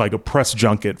 So like a press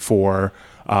junket for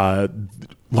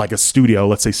like a studio,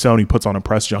 let's say Sony puts on a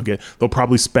press junket, they'll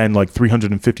probably spend like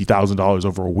 $350,000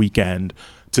 over a weekend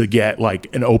to get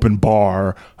like an open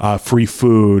bar, free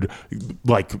food,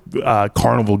 like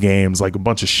carnival games, like a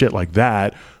bunch of shit like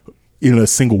that in a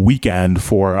single weekend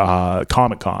for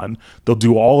Comic-Con. They'll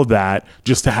do all of that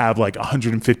just to have like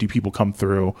 150 people come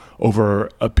through over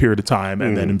a period of time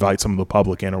and then invite some of the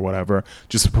public in or whatever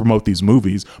just to promote these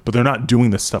movies. But they're not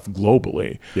doing this stuff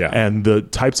globally. Yeah. And the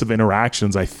types of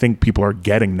interactions I think people are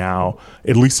getting now,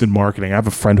 at least in marketing. I have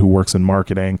a friend who works in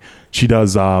marketing. She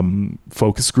does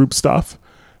focus group stuff.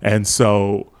 And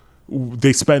so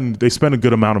they spend a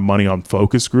good amount of money on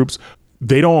focus groups.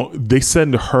 they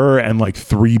send her and like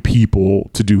 3 people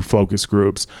to do focus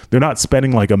groups. They're not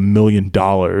spending like $1 million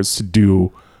to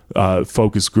do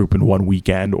focus group in one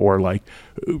weekend, or like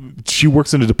she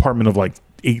works in a department of like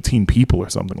 18 people or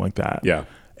something like that. Yeah.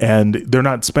 And they're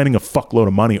not spending a fuckload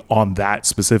of money on that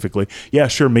specifically. Yeah,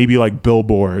 sure, maybe like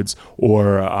billboards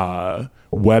or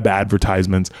web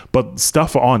advertisements, but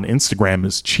stuff on Instagram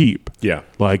is cheap. Yeah.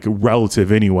 Like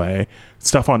relative anyway.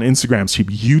 Stuff on Instagram is cheap.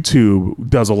 YouTube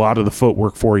does a lot of the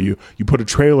footwork for you. You put a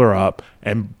trailer up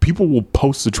and people will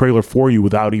post the trailer for you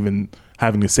without even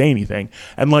having to say anything.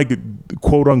 And like,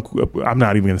 quote unquote, I'm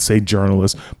not even going to say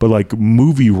journalists, but like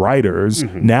movie writers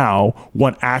now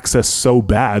want access so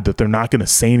bad that they're not going to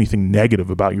say anything negative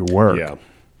about your work. Yeah.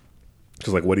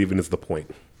 Just like, what even is the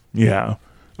point? Yeah.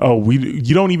 Oh,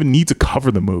 you don't even need to cover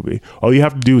the movie. All you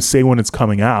have to do is say when it's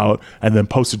coming out and then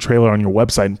post a trailer on your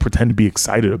website and pretend to be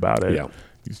excited about it. Yeah.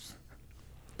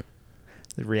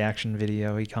 The reaction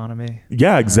video economy.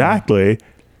 Yeah, exactly.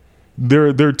 There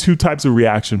are 2 types of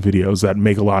reaction videos that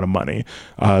make a lot of money.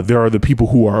 There are the people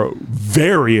who are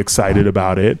very excited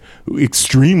about it,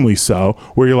 extremely so,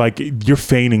 where you're like, you're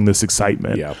feigning this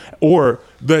excitement. Yeah. Or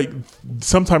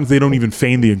sometimes they don't even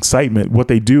feign the excitement. What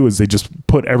they do is they just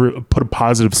put a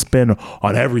positive spin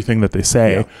on everything that they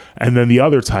say. Yeah. And then the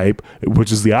other type,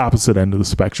 which is the opposite end of the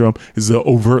spectrum, is the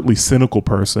overtly cynical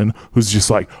person who's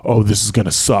just like, oh, this is going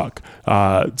to suck.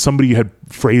 Somebody had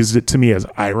phrased it to me as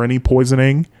irony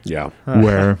poisoning. Yeah.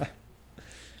 Where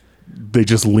they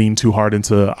just lean too hard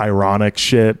into ironic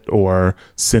shit or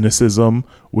cynicism,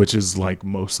 which is like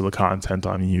most of the content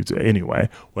on YouTube. Anyway,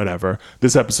 whatever.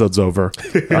 This episode's over.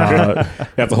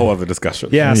 That's a whole other discussion.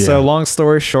 Yeah, so long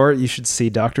story short, you should see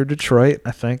Dr. Detroit,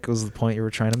 I think was the point you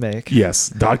were trying to make. Yes,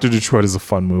 Dr. Detroit is a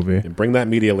fun movie. And bring that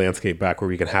media landscape back where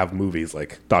we can have movies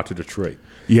like Dr. Detroit.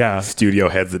 Yeah. Studio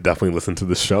heads that definitely listen to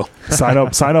this show. Sign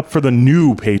up for the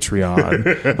new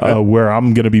Patreon where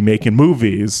I'm going to be making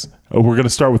movies. We're going to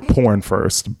start with porn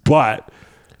first, but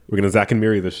we're going to Zack and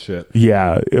Miri this shit.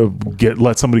 Yeah,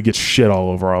 let somebody get shit all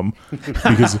over them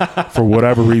because for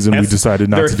whatever reason we decided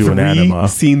not to do an anima. There are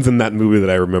 3 scenes in that movie that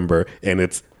I remember, and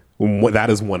that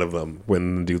is one of them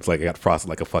when the dude's like, I got frosted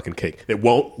like a fucking cake. It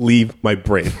won't leave my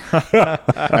brain.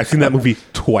 I've seen that movie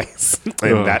twice,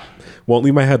 and that won't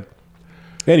leave my head.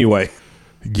 Anyway.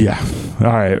 Yeah. All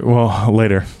right. Well,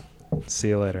 later. See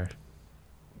you later.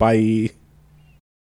 Bye.